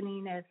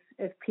eye-opening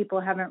if people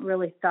haven't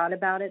really thought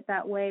about it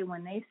that way.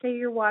 When they say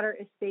your water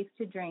is safe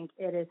to drink,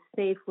 it is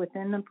safe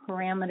within the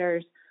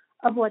parameters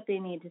of what they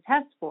need to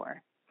test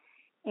for.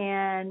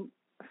 And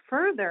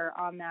further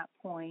on that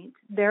point,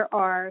 there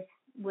are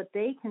what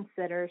they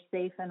consider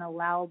safe and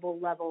allowable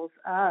levels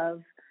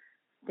of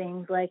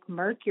things like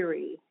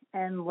mercury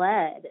and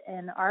lead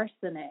and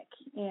arsenic.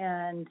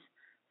 And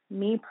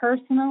me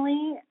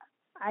personally,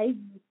 I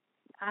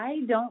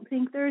don't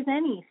think there's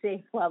any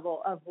safe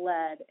level of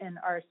lead and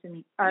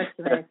arsenic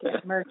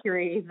and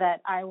mercury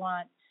that I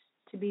want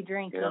to be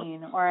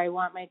drinking or I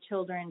want my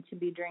children to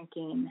be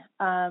drinking.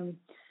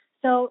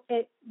 So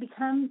it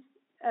becomes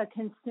a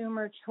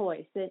consumer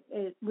choice.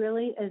 It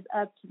really is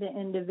up to the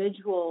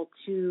individual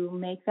to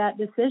make that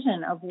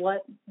decision of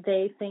what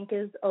they think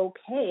is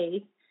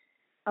okay,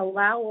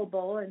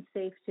 allowable, and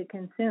safe to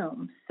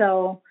consume.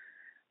 So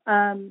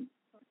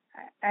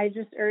I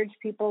just urge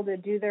people to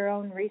do their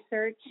own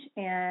research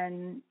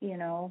and,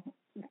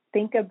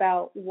 think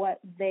about what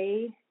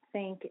they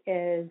think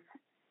is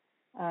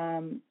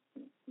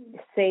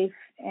safe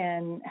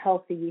and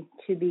healthy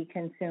to be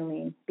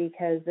consuming,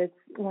 because it's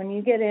when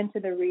you get into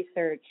the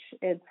research,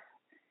 it's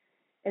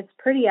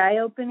pretty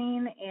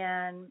eye-opening.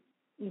 And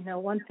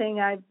one thing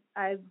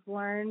I've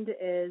learned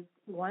is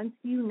once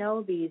you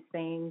know these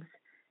things,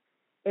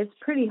 it's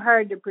pretty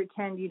hard to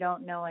pretend you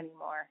don't know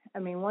anymore. I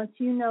mean, once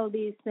you know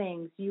these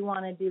things, you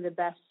want to do the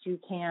best you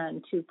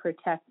can to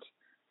protect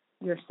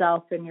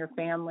yourself and your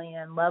family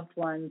and loved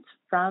ones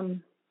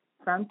from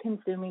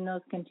consuming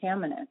those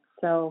contaminants.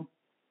 So.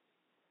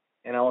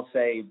 And I'll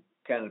say,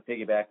 kind of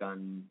piggyback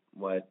on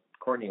what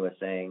Courtney was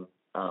saying,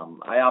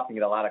 I often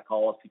get a lot of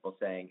calls, people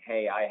saying,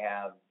 hey, I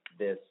have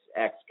this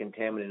X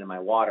contaminant in my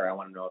water. I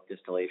want to know if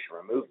distillation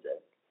removes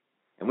it.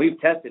 And we've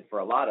tested for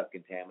a lot of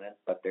contaminants,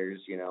 but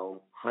there's,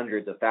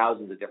 hundreds of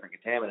thousands of different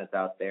contaminants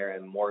out there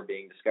and more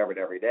being discovered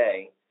every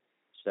day.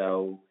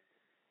 So,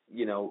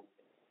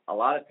 a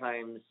lot of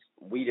times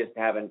we just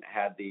haven't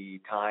had the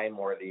time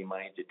or the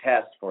money to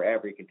test for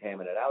every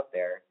contaminant out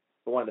there.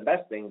 But one of the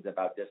best things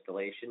about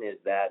distillation is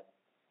that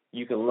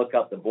you can look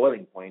up the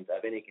boiling point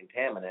of any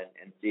contaminant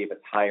and see if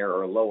it's higher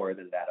or lower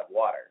than that of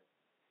water.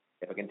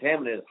 If a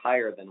contaminant is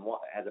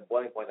has a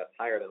boiling point that's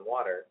higher than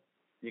water,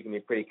 you can be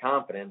pretty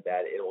confident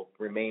that it will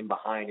remain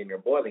behind in your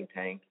boiling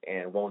tank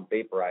and won't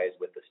vaporize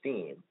with the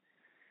steam.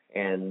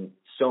 And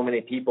so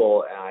many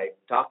people, I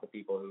talk to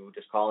people who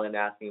just call in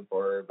asking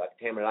for a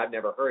contaminant I've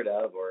never heard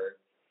of,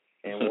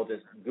 and we'll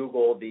just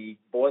Google the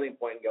boiling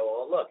point and go,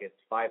 oh, look, it's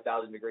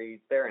 5,000 degrees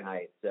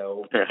Fahrenheit.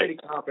 So I'm pretty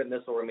confident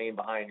this will remain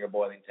behind your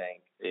boiling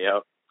tank.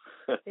 Yep.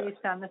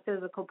 Based on the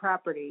physical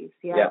properties.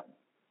 Yeah.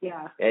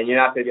 Yeah. And you're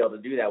not going to be able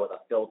to do that with a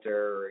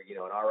filter or,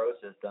 an RO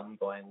system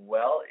going,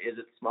 well, is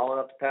it small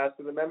enough to pass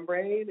through the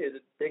membrane? Is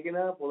it big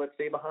enough? Will it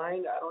stay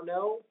behind? I don't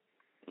know.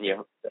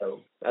 Yeah.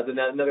 So that's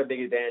another big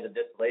advantage of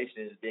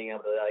distillation is being able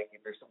to,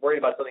 if you're worried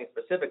about something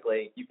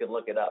specifically, you can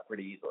look it up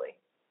pretty easily.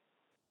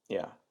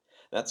 Yeah.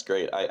 That's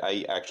great.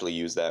 I actually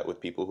use that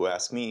with people who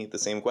ask me the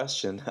same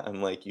question.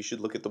 I'm like, you should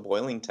look at the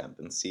boiling temp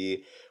and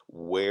see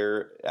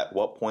at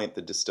what point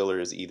the distiller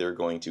is either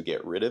going to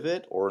get rid of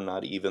it or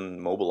not even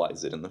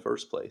mobilize it in the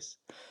first place.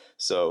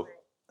 So,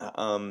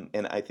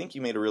 and I think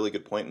you made a really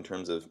good point in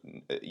terms of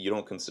you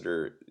don't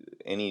consider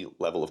any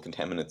level of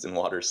contaminants in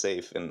water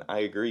safe. And I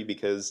agree,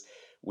 because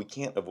we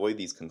can't avoid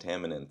these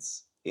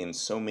contaminants in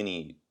so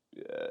many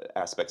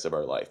aspects of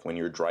our life. When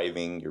you're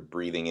driving, you're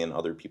breathing in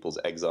other people's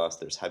exhaust,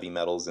 there's heavy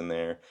metals in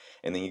there,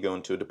 and then you go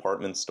into a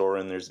department store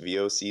and there's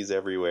VOCs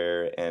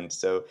everywhere. And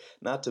so,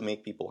 not to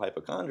make people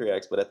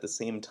hypochondriacs, but at the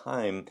same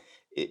time,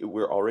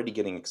 we're already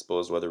getting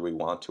exposed whether we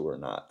want to or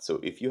not. So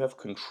if you have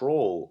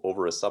control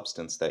over a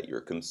substance that you're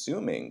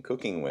consuming,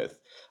 cooking with,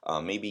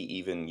 maybe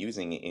even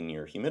using in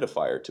your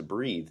humidifier to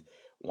breathe,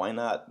 why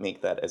not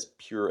make that as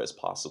pure as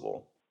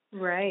possible?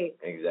 Right.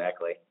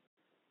 Exactly.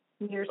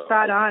 You're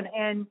spot on.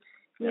 And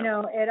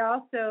it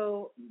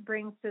also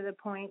brings to the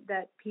point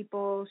that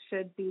people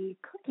should be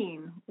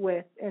cooking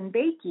with and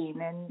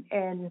baking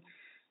and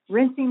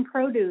rinsing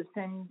produce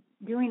and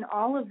doing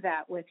all of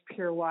that with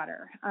pure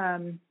water.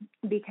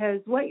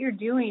 Because what you're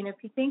doing, if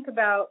you think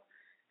about,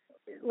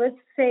 let's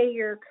say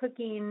you're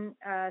cooking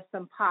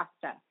some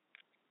pasta.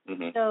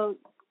 Mm-hmm.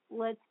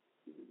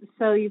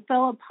 So you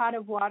fill a pot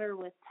of water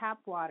with tap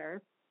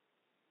water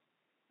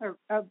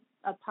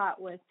a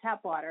pot with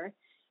tap water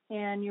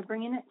and you're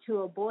bringing it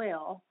to a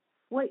boil,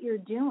 what you're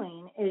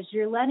doing is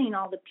you're letting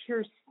all the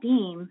pure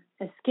steam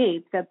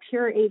escape, the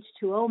pure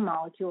H2O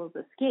molecules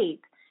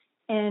escape.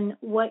 And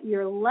what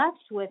you're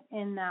left with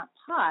in that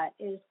pot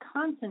is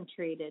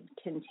concentrated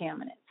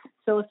contaminants.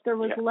 So if there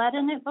was lead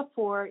in it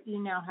before,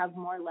 you now have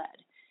more lead.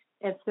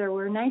 If there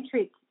were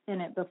nitrates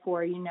in it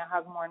before, you now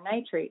have more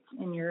nitrates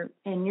in your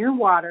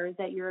water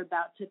that you're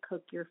about to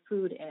cook your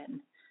food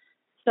in.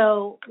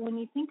 So when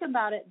you think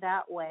about it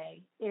that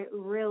way, it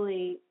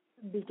really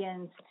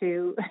begins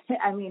to,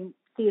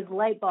 these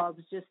light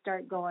bulbs just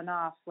start going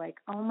off like,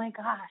 oh my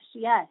gosh,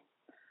 yes,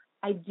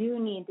 I do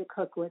need to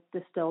cook with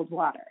distilled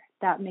water.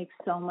 That makes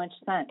so much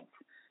sense.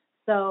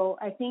 So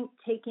I think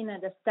taking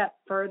it a step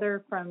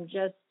further from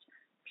just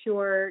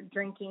pure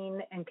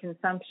drinking and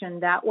consumption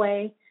that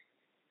way,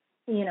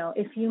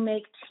 if you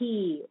make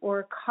tea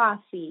or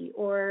coffee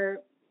or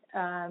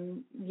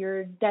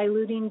you're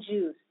diluting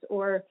juice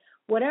or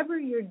whatever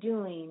you're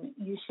doing,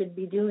 you should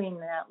be doing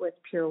that with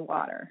pure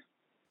water.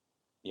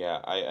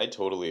 Yeah, I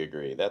totally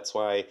agree. That's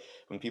why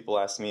when people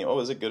ask me, oh,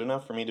 is it good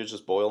enough for me to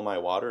just boil my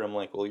water? I'm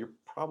like, well, you're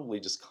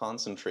probably just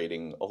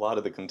concentrating a lot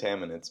of the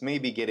contaminants,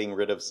 maybe getting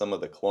rid of some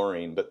of the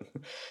chlorine, but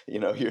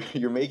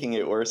you're making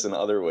it worse in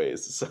other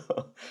ways. So,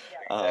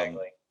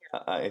 Exactly.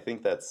 I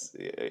think that's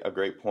a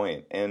great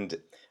point. And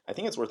I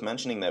think it's worth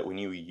mentioning that when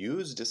you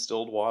use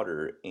distilled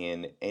water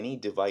in any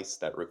device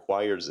that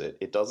requires it,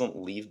 it doesn't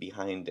leave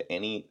behind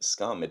any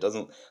scum. It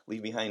doesn't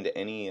leave behind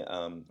any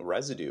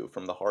residue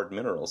from the hard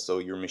minerals. So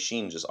your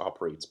machine just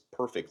operates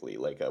perfectly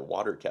like a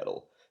water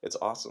kettle. It's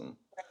awesome.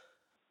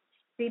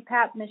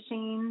 CPAP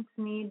machines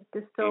need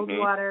distilled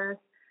water.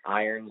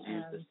 Irons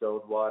use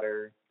distilled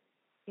water.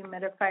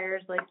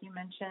 Humidifiers, like you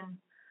mentioned.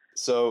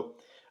 So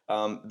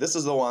this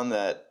is the one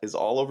that is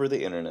all over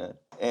the internet,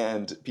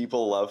 and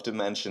people love to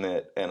mention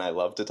it, and I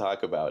love to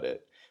talk about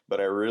it. But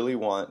I really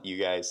want you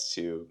guys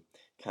to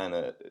kind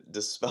of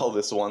dispel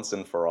this once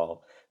and for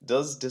all.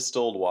 Does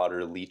distilled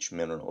water leach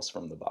minerals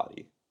from the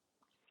body?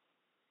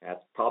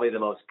 That's probably the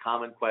most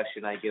common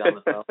question I get on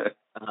the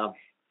phone.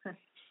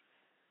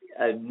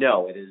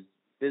 No, it is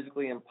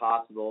physically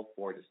impossible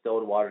for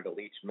distilled water to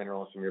leach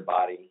minerals from your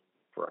body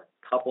for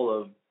a couple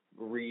of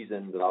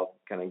reasons that I'll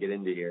kind of get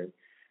into here.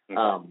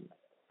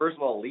 First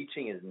of all,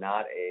 leaching is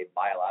not a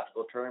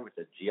biological term, it's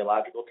a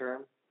geological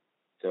term.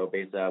 So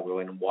basically,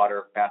 when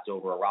water passes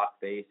over a rock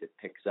face, it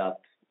picks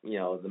up,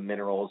 the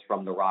minerals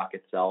from the rock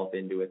itself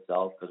into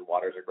itself because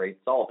water is a great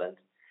solvent.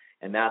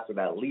 And that's where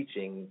that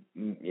leaching,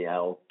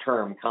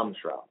 term comes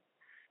from.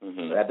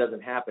 So that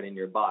doesn't happen in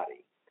your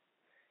body.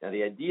 Now,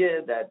 the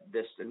idea that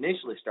this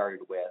initially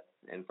started with,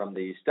 and from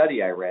the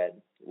study I read,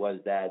 was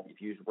that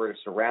if you were to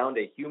surround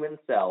a human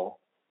cell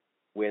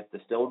with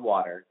distilled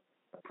water,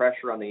 the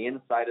pressure on the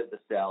inside of the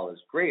cell is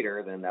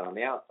greater than that on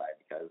the outside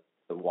because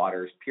the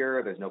water is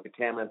pure, there's no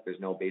contaminants,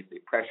 there's no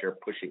basic pressure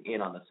pushing in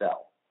on the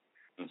cell.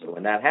 So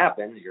when that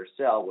happens, your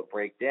cell will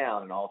break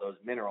down and all those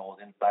minerals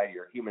inside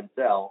your human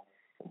cell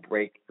will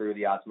break through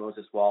the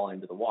osmosis wall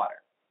into the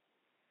water.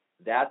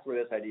 That's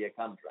where this idea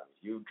comes from.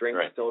 You drink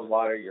distilled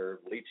water, you're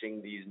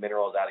leaching these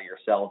minerals out of your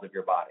cells of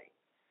your body.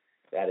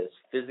 That is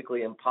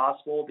physically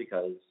impossible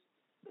because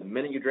the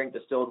minute you drink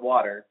distilled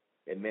water,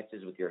 it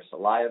mixes with your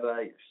saliva,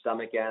 your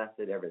stomach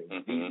acid,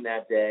 everything's eaten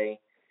that day,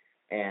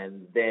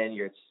 and then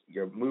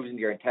your moves into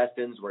your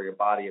intestines where your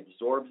body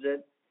absorbs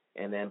it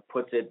and then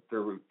puts it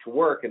through to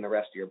work in the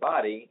rest of your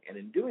body. And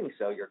in doing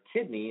so, your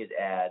kidneys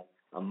add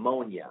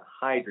ammonia,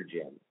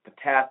 hydrogen,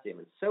 potassium,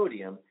 and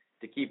sodium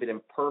to keep it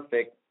in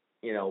perfect,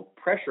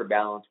 pressure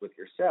balance with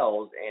your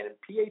cells and in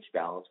pH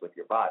balance with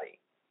your body.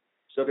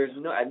 So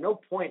at no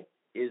point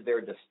is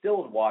there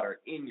distilled water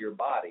in your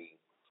body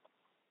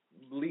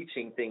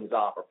leaching things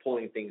off or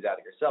pulling things out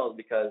of your cells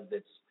because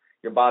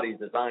your body's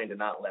designed to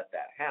not let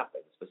that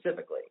happen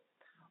specifically.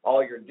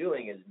 All you're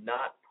doing is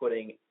not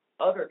putting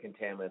other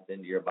contaminants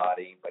into your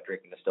body by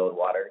drinking distilled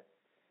water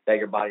that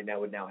your body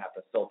would now have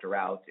to filter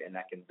out and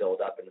that can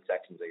build up in the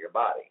sections of your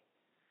body.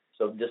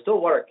 So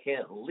distilled water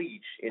can't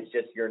leach. It's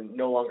just you're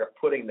no longer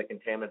putting the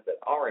contaminants that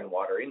are in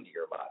water into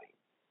your body.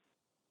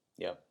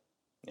 Yeah.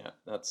 Yeah,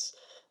 that's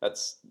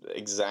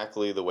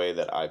exactly the way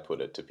that I put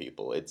it to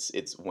people.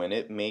 It's when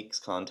it makes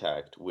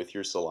contact with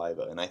your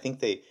saliva, and I think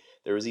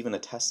there was even a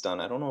test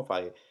done. I don't know if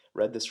I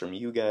read this from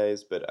you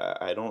guys, but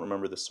I don't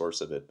remember the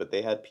source of it. But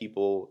they had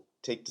people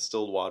take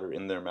distilled water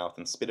in their mouth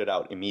and spit it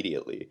out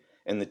immediately,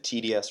 and the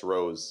TDS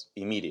rose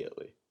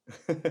immediately.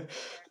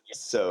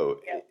 So,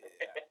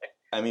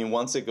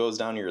 once it goes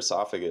down your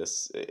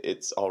esophagus,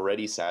 it's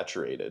already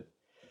saturated.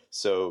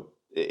 So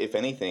if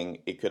anything,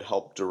 it could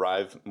help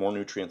derive more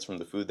nutrients from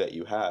the food that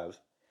you have,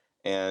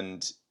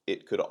 and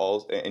it could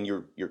also, and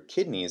your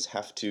kidneys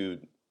have to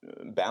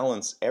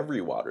balance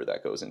every water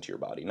that goes into your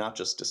body, not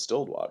just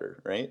distilled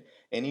water, right?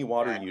 Any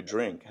water you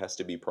drink has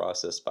to be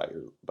processed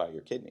by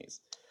your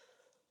kidneys.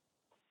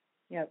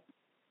 Yep.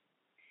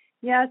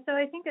 Yeah, so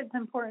I think it's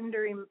important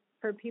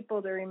for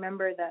people to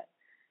remember that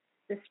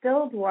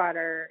distilled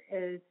water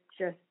is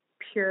just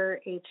pure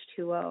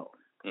H2O.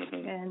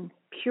 Mm-hmm. And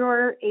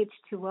pure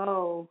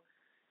H2O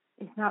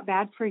is not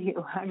bad for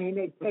you. I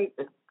mean,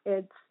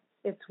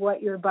 it's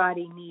what your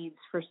body needs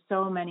for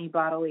so many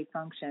bodily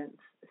functions.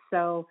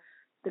 So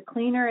the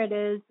cleaner it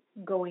is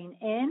going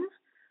in,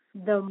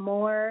 the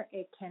more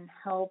it can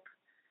help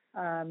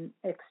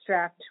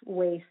extract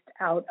waste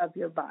out of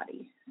your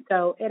body.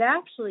 So it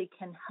actually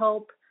can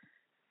help,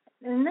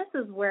 and this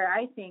is where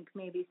I think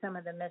maybe some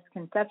of the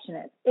misconception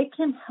is, it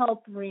can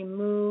help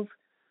remove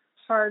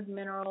hard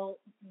mineral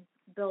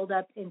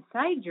buildup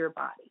inside your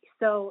body.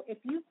 So if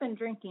you've been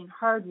drinking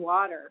hard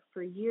water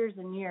for years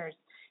and years,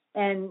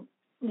 and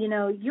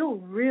you'll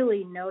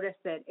really notice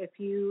it if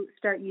you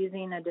start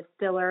using a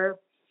distiller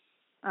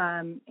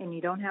and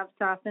you don't have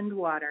softened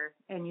water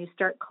and you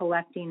start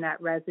collecting that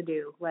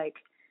residue, like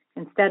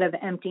instead of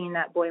emptying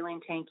that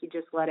boiling tank, you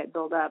just let it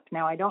build up.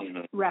 Now, I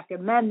don't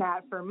recommend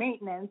that for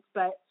maintenance,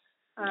 but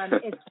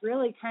it's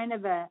really kind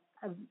of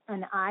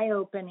an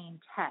eye-opening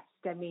test.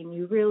 I mean,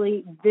 you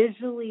really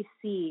visually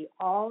see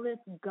all this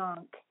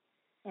gunk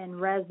and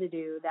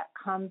residue that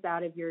comes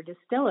out of your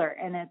distiller,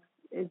 and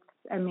it's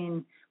I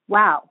mean,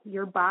 wow,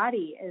 your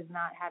body is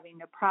not having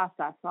to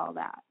process all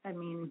that. I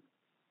mean,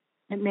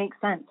 it makes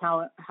sense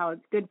how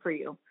it's good for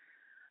you.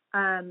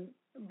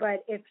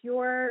 But if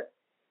you're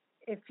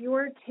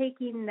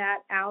taking that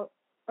out,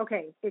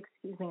 okay,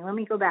 excuse me, let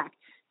me go back.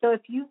 So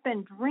if you've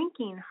been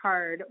drinking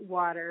hard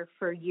water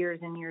for years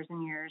and years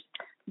and years,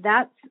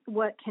 that's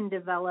what can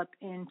develop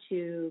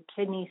into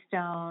kidney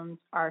stones,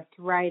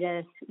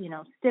 arthritis,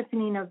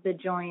 stiffening of the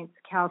joints,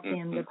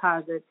 calcium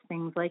deposits,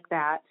 things like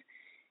that.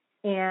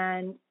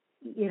 And,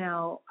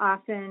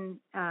 often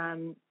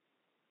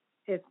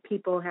if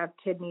people have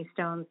kidney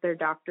stones, their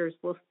doctors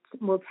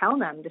will tell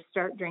them to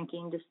start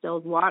drinking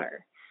distilled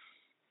water.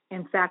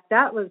 In fact,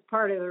 that was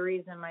part of the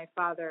reason my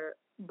father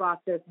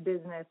bought this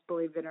business,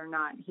 believe it or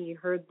not. He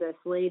heard this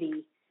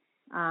lady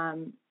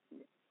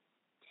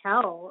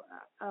tell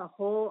a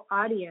whole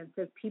audience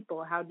of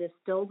people how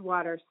distilled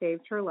water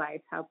saved her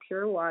life, how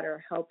pure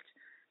water helped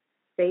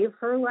save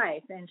her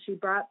life. And she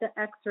brought the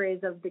x-rays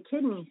of the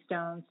kidney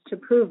stones to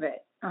prove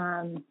it.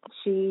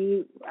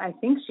 I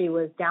think she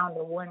was down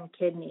to one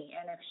kidney.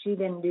 And if she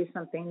didn't do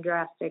something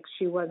drastic,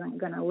 she wasn't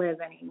going to live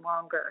any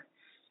longer.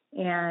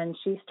 And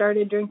she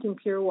started drinking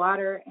pure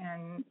water,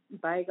 and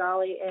by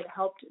golly, it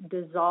helped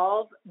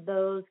dissolve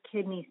those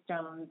kidney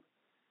stones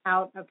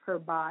out of her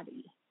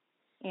body.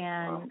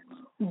 And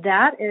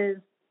that is,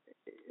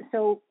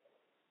 so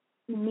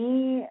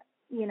me,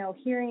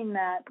 hearing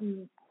that,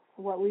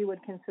 what we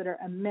would consider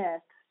a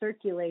myth,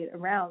 circulate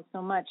around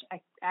so much,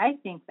 I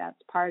think that's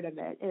part of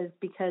it, is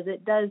because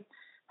it does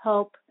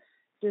help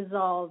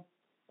dissolve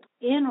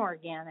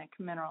inorganic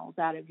minerals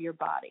out of your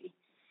body.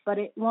 But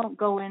it won't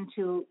go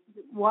into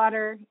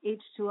water.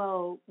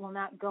 H2O will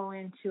not go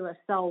into a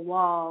cell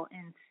wall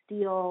and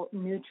steal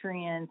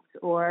nutrients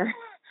or,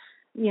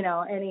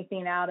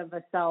 anything out of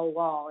a cell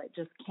wall. It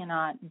just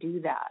cannot do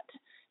that.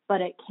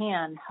 But it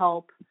can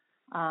help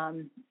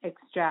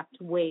extract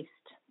waste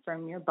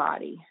from your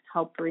body,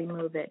 help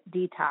remove it,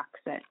 detox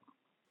it.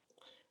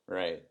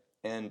 Right.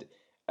 And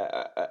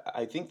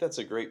I think that's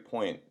a great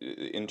point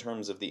in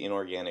terms of the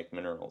inorganic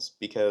minerals,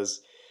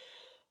 because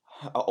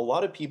a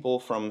lot of people,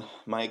 from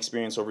my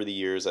experience over the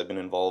years, I've been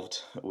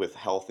involved with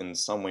health in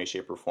some way,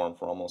 shape, or form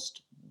for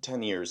almost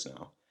 10 years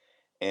now.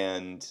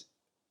 And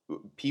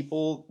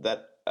people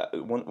that,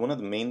 one of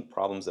the main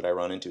problems that I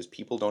run into is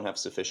people don't have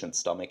sufficient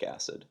stomach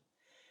acid.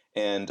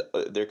 And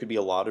there could be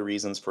a lot of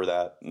reasons for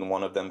that.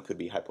 One of them could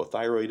be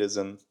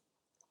hypothyroidism,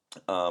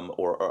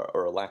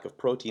 or a lack of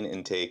protein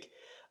intake.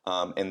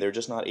 And they're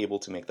just not able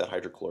to make that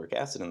hydrochloric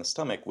acid in the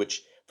stomach,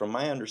 which, from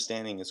my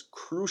understanding, is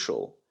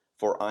crucial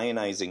for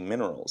ionizing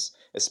minerals,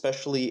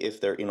 especially if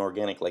they're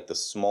inorganic, like the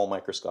small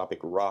microscopic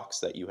rocks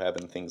that you have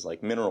in things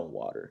like mineral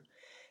water.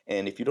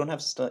 And if you don't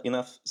have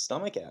enough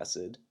stomach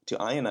acid to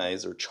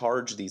ionize or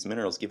charge these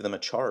minerals, give them a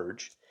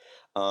charge,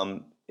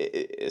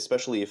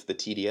 especially if the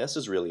TDS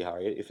is really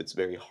high, if it's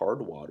very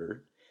hard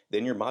water,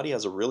 then your body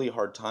has a really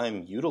hard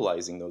time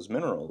utilizing those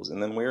minerals.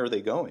 And then where are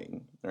they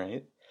going,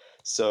 right?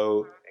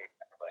 So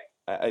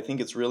I think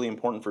it's really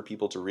important for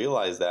people to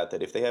realize that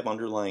if they have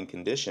underlying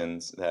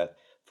conditions, that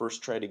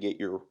first try to get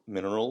your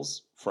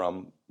minerals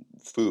from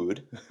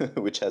food,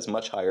 which has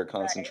much higher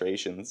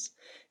concentrations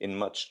in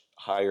much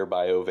higher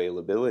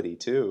bioavailability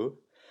too.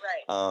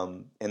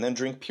 Right. And then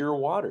drink pure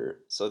water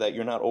so that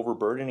you're not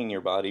overburdening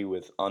your body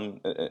with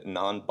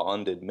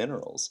non-bonded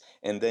minerals.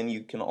 And then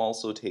you can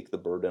also take the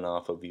burden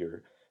off of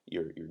your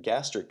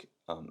gastric,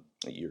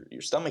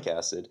 your stomach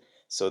acid,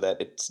 so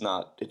that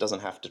it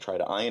doesn't have to try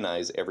to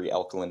ionize every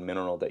alkaline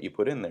mineral that you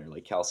put in there,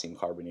 like calcium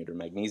carbonate or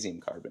magnesium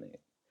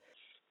carbonate.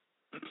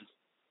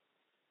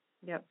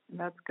 Yep,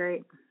 that's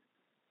great.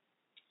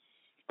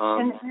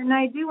 And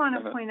I do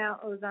want to point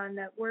out, Ozan,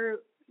 that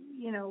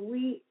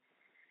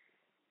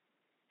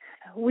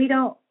we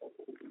don't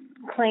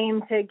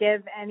claim to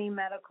give any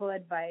medical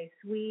advice.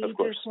 We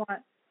just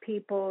want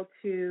people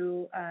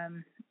to,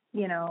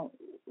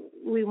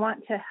 we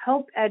want to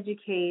help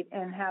educate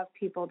and have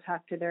people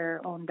talk to their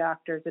own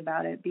doctors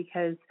about it,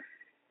 because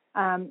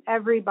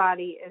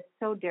everybody is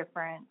so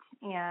different.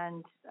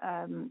 And,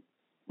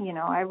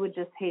 I would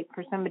just hate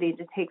for somebody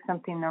to take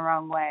something the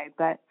wrong way.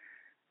 But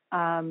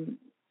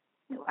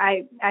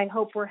I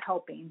hope we're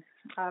helping.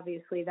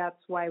 Obviously, that's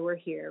why we're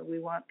here. We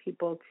want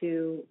people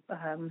to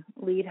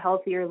lead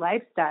healthier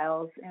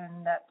lifestyles,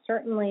 and that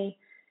certainly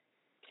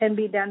can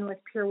be done with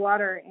pure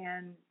water.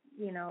 And,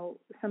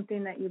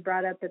 something that you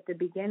brought up at the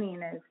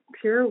beginning is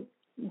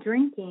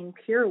drinking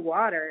pure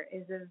water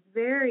is a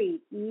very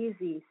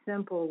easy,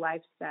 simple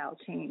lifestyle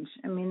change.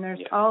 I mean,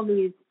 there's all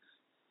these,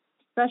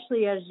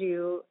 especially as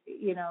you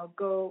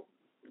go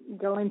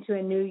into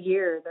a new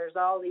year, there's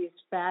all these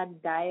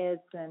fad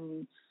diets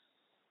and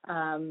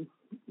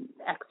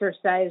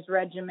exercise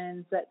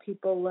regimens that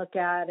people look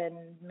at and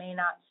may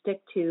not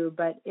stick to.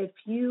 But if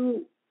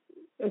you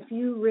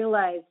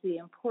realize the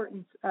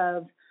importance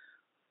of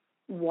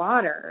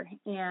water,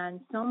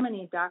 and so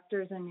many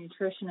doctors and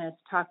nutritionists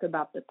talk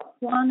about the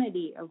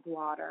quantity of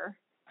water,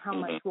 how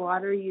much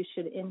water you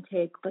should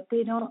intake, but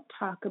they don't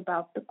talk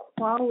about the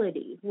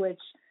quality, which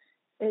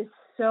is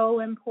so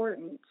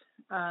important.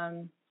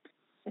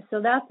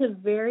 So that's a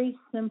very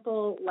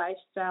simple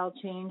lifestyle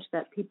change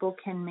that people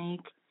can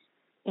make.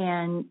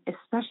 And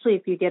especially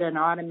if you get an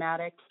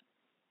automatic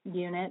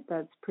unit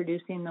that's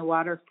producing the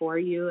water for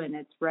you and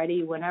it's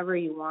ready whenever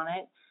you want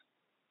it,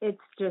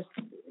 it's just,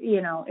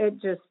 it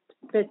just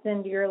fits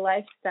into your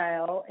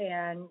lifestyle,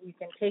 and you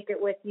can take it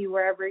with you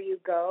wherever you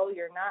go.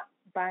 You're not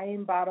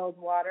buying bottled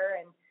water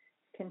and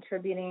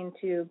contributing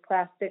to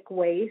plastic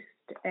waste.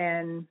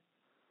 And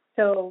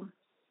so,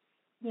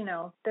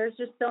 there's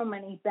just so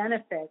many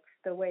benefits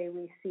the way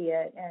we see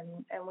it.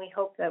 And we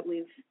hope that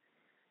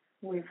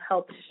we've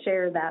helped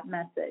share that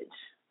message.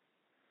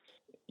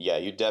 Yeah,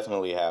 you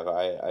definitely have.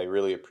 I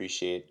really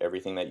appreciate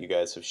everything that you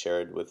guys have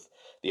shared with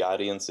the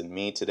audience and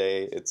me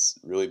today. It's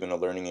really been a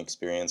learning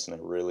experience, and I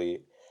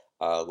really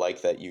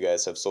like that you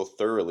guys have so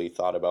thoroughly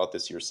thought about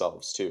this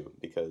yourselves too,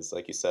 because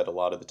like you said, a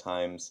lot of the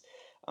times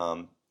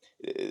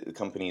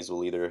companies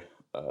will either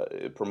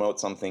promote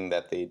something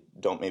that they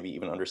don't maybe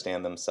even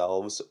understand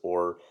themselves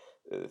or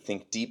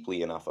think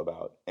deeply enough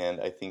about. And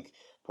I think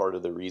part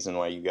of the reason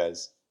why you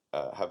guys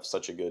have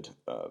such a good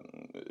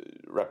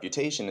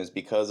reputation is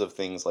because of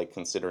things like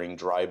considering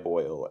dry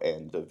boil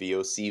and the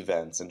VOC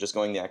vents and just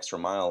going the extra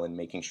mile and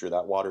making sure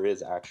that water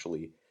is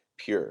actually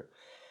pure.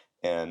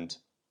 And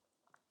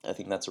I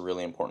think that's a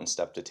really important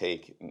step to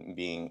take,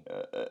 being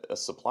a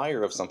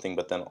supplier of something,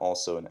 but then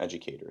also an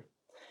educator.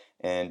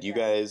 And you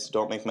guys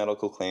don't make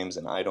medical claims,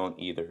 and I don't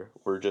either.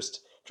 We're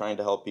just trying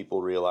to help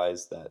people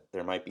realize that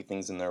there might be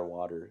things in their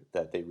water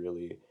that they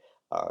really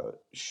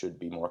should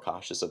be more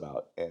cautious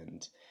about.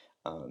 And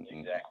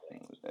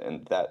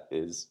and that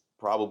is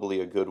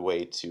probably a good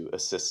way to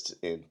assist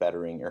in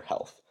bettering your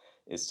health,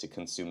 is to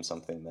consume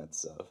something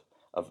that's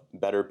of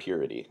better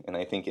purity. And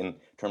I think in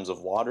terms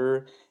of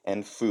water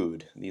and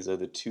food, these are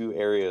the two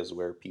areas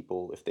where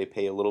people, if they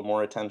pay a little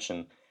more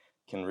attention,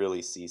 can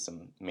really see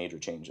some major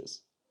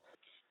changes.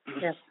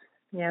 Yes,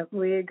 yeah,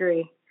 we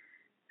agree.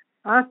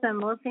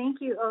 Awesome. Well,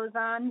 thank you,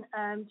 Ozan.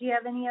 Do you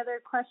have any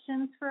other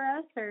questions for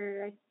us?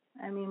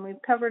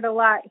 We've covered a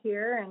lot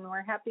here, and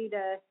we're happy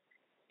to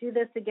do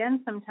this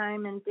again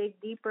sometime and dig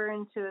deeper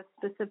into a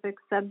specific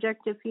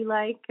subject if you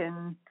like.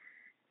 And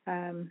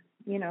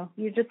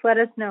you just let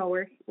us know.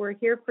 We're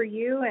here for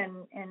you,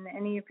 and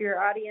any of your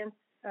audience,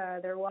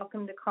 they're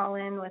welcome to call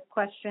in with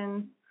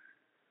questions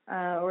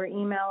or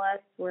email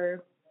us.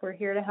 We're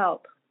here to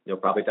help. You'll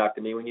probably talk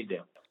to me when you do.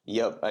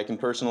 Yep, I can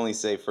personally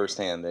say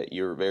firsthand that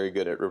you're very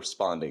good at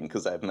responding,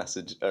 because I've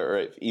messaged or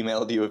I've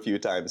emailed you a few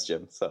times,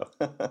 Jim. So,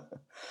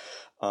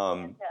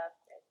 Fantastic.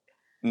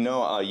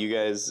 No, you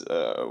guys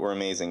were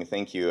amazing.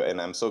 Thank you. And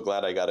I'm so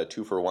glad I got a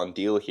 2-for-1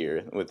 deal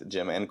here with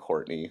Jim and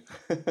Courtney.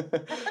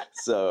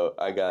 So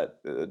I got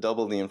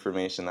double the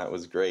information. That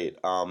was great.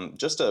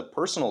 Just a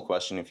personal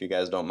question, if you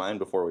guys don't mind,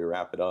 before we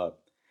wrap it up,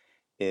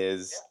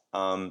 is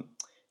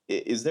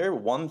there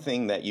one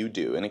thing that you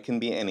do, and it can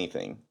be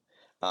anything,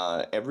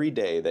 every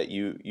day that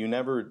you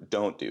never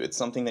don't do? It's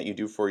something that you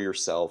do for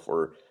yourself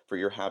or for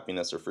your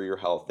happiness or for your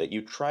health that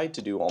you try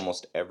to do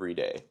almost every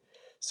day.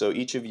 So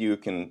each of you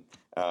can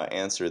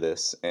answer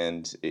this,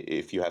 and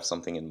if you have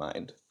something in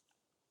mind.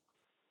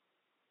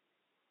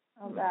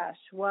 Oh gosh,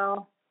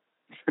 well,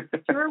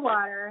 pure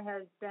water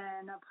has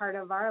been a part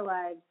of our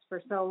lives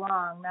for so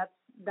long.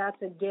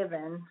 That's a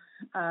given.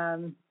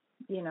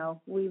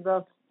 We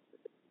both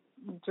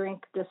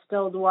drink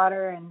distilled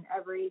water in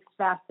every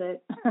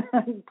facet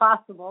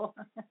possible.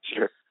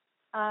 Sure.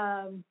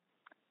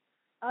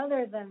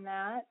 Other than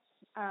that,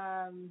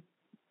 I'm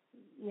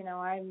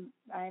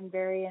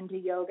very into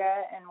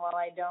yoga, and while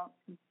I don't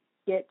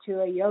get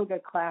to a yoga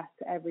class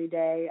every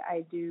day,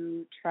 I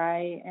do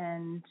try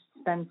and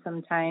spend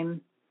some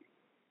time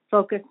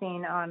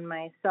focusing on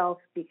myself,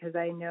 because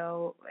I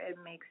know it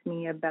makes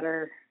me a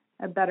better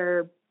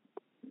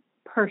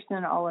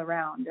person all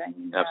around. I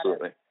mean,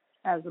 absolutely.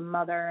 As a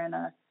mother and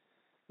a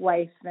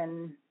wife,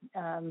 and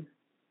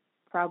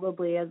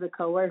probably as a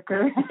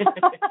coworker.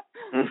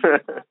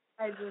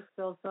 I just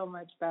feel so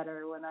much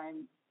better when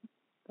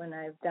when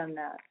I've done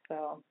that.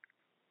 So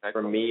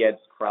for me, I'd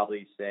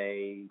probably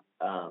say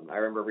I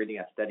remember reading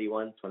a study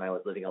once when I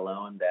was living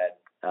alone that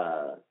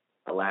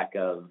a lack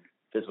of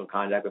physical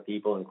contact with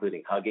people,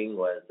 including hugging,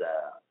 was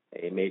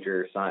a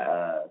major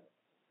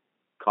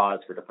cause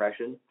for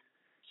depression.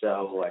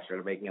 So I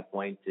started making a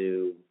point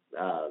to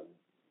at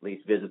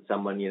least visit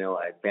someone,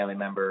 a family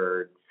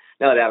member.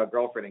 Now that I have a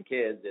girlfriend and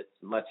kids, it's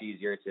much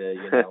easier to,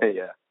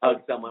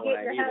 hug someone when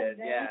I need it.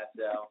 Yeah.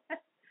 So,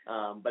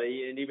 but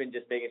even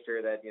just making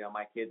sure that,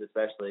 my kids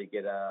especially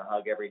get a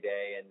hug every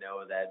day and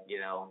know that,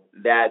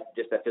 that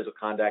just that physical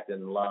contact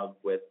and love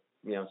with,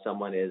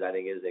 someone is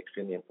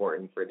extremely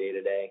important for day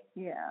to day.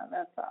 Yeah,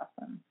 that's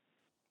awesome.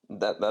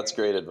 That's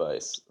great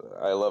advice.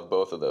 I love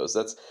both of those.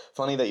 That's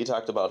funny that you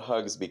talked about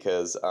hugs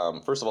because,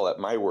 first of all, at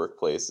my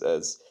workplace,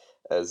 as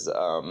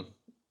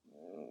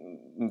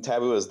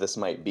taboo as this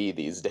might be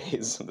these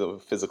days, the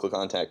physical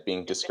contact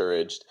being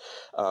discouraged,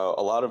 a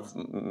lot of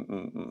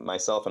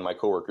myself and my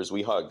coworkers,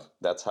 we hug.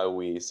 That's how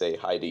we say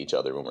hi to each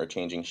other when we're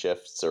changing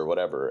shifts or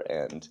whatever.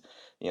 And,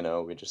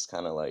 we just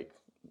kind of like,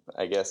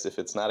 I guess if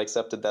it's not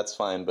accepted, that's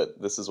fine,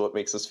 but this is what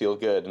makes us feel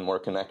good and more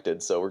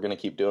connected, so we're going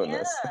to keep doing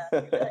this.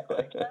 Exactly.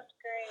 That's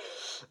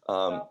great.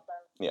 Awesome.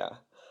 Yeah.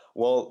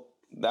 Well,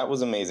 that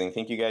was amazing.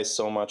 Thank you guys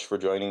so much for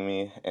joining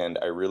me, and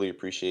I really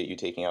appreciate you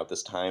taking out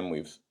this time.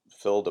 We've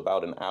filled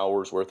about an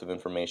hour's worth of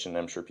information.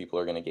 I'm sure people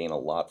are going to gain a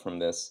lot from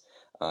this.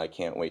 I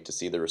can't wait to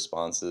see the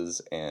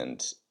responses and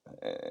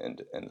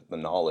the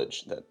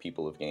knowledge that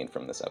people have gained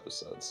from this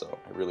episode, so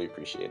I really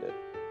appreciate it.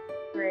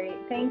 Great.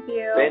 Thank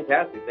you.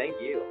 Fantastic. Thank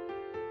you.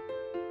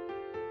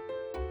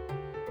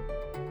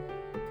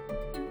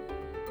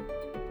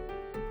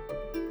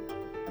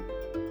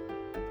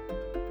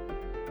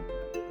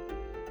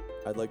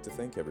 I'd like to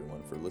thank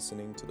everyone for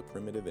listening to the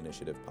Primitive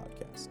Initiative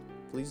podcast.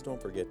 Please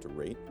don't forget to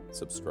rate,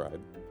 subscribe,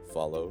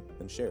 follow,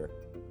 and share.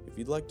 If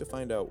you'd like to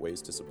find out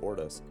ways to support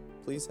us,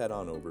 please head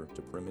on over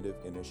to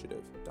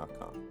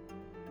primitiveinitiative.com.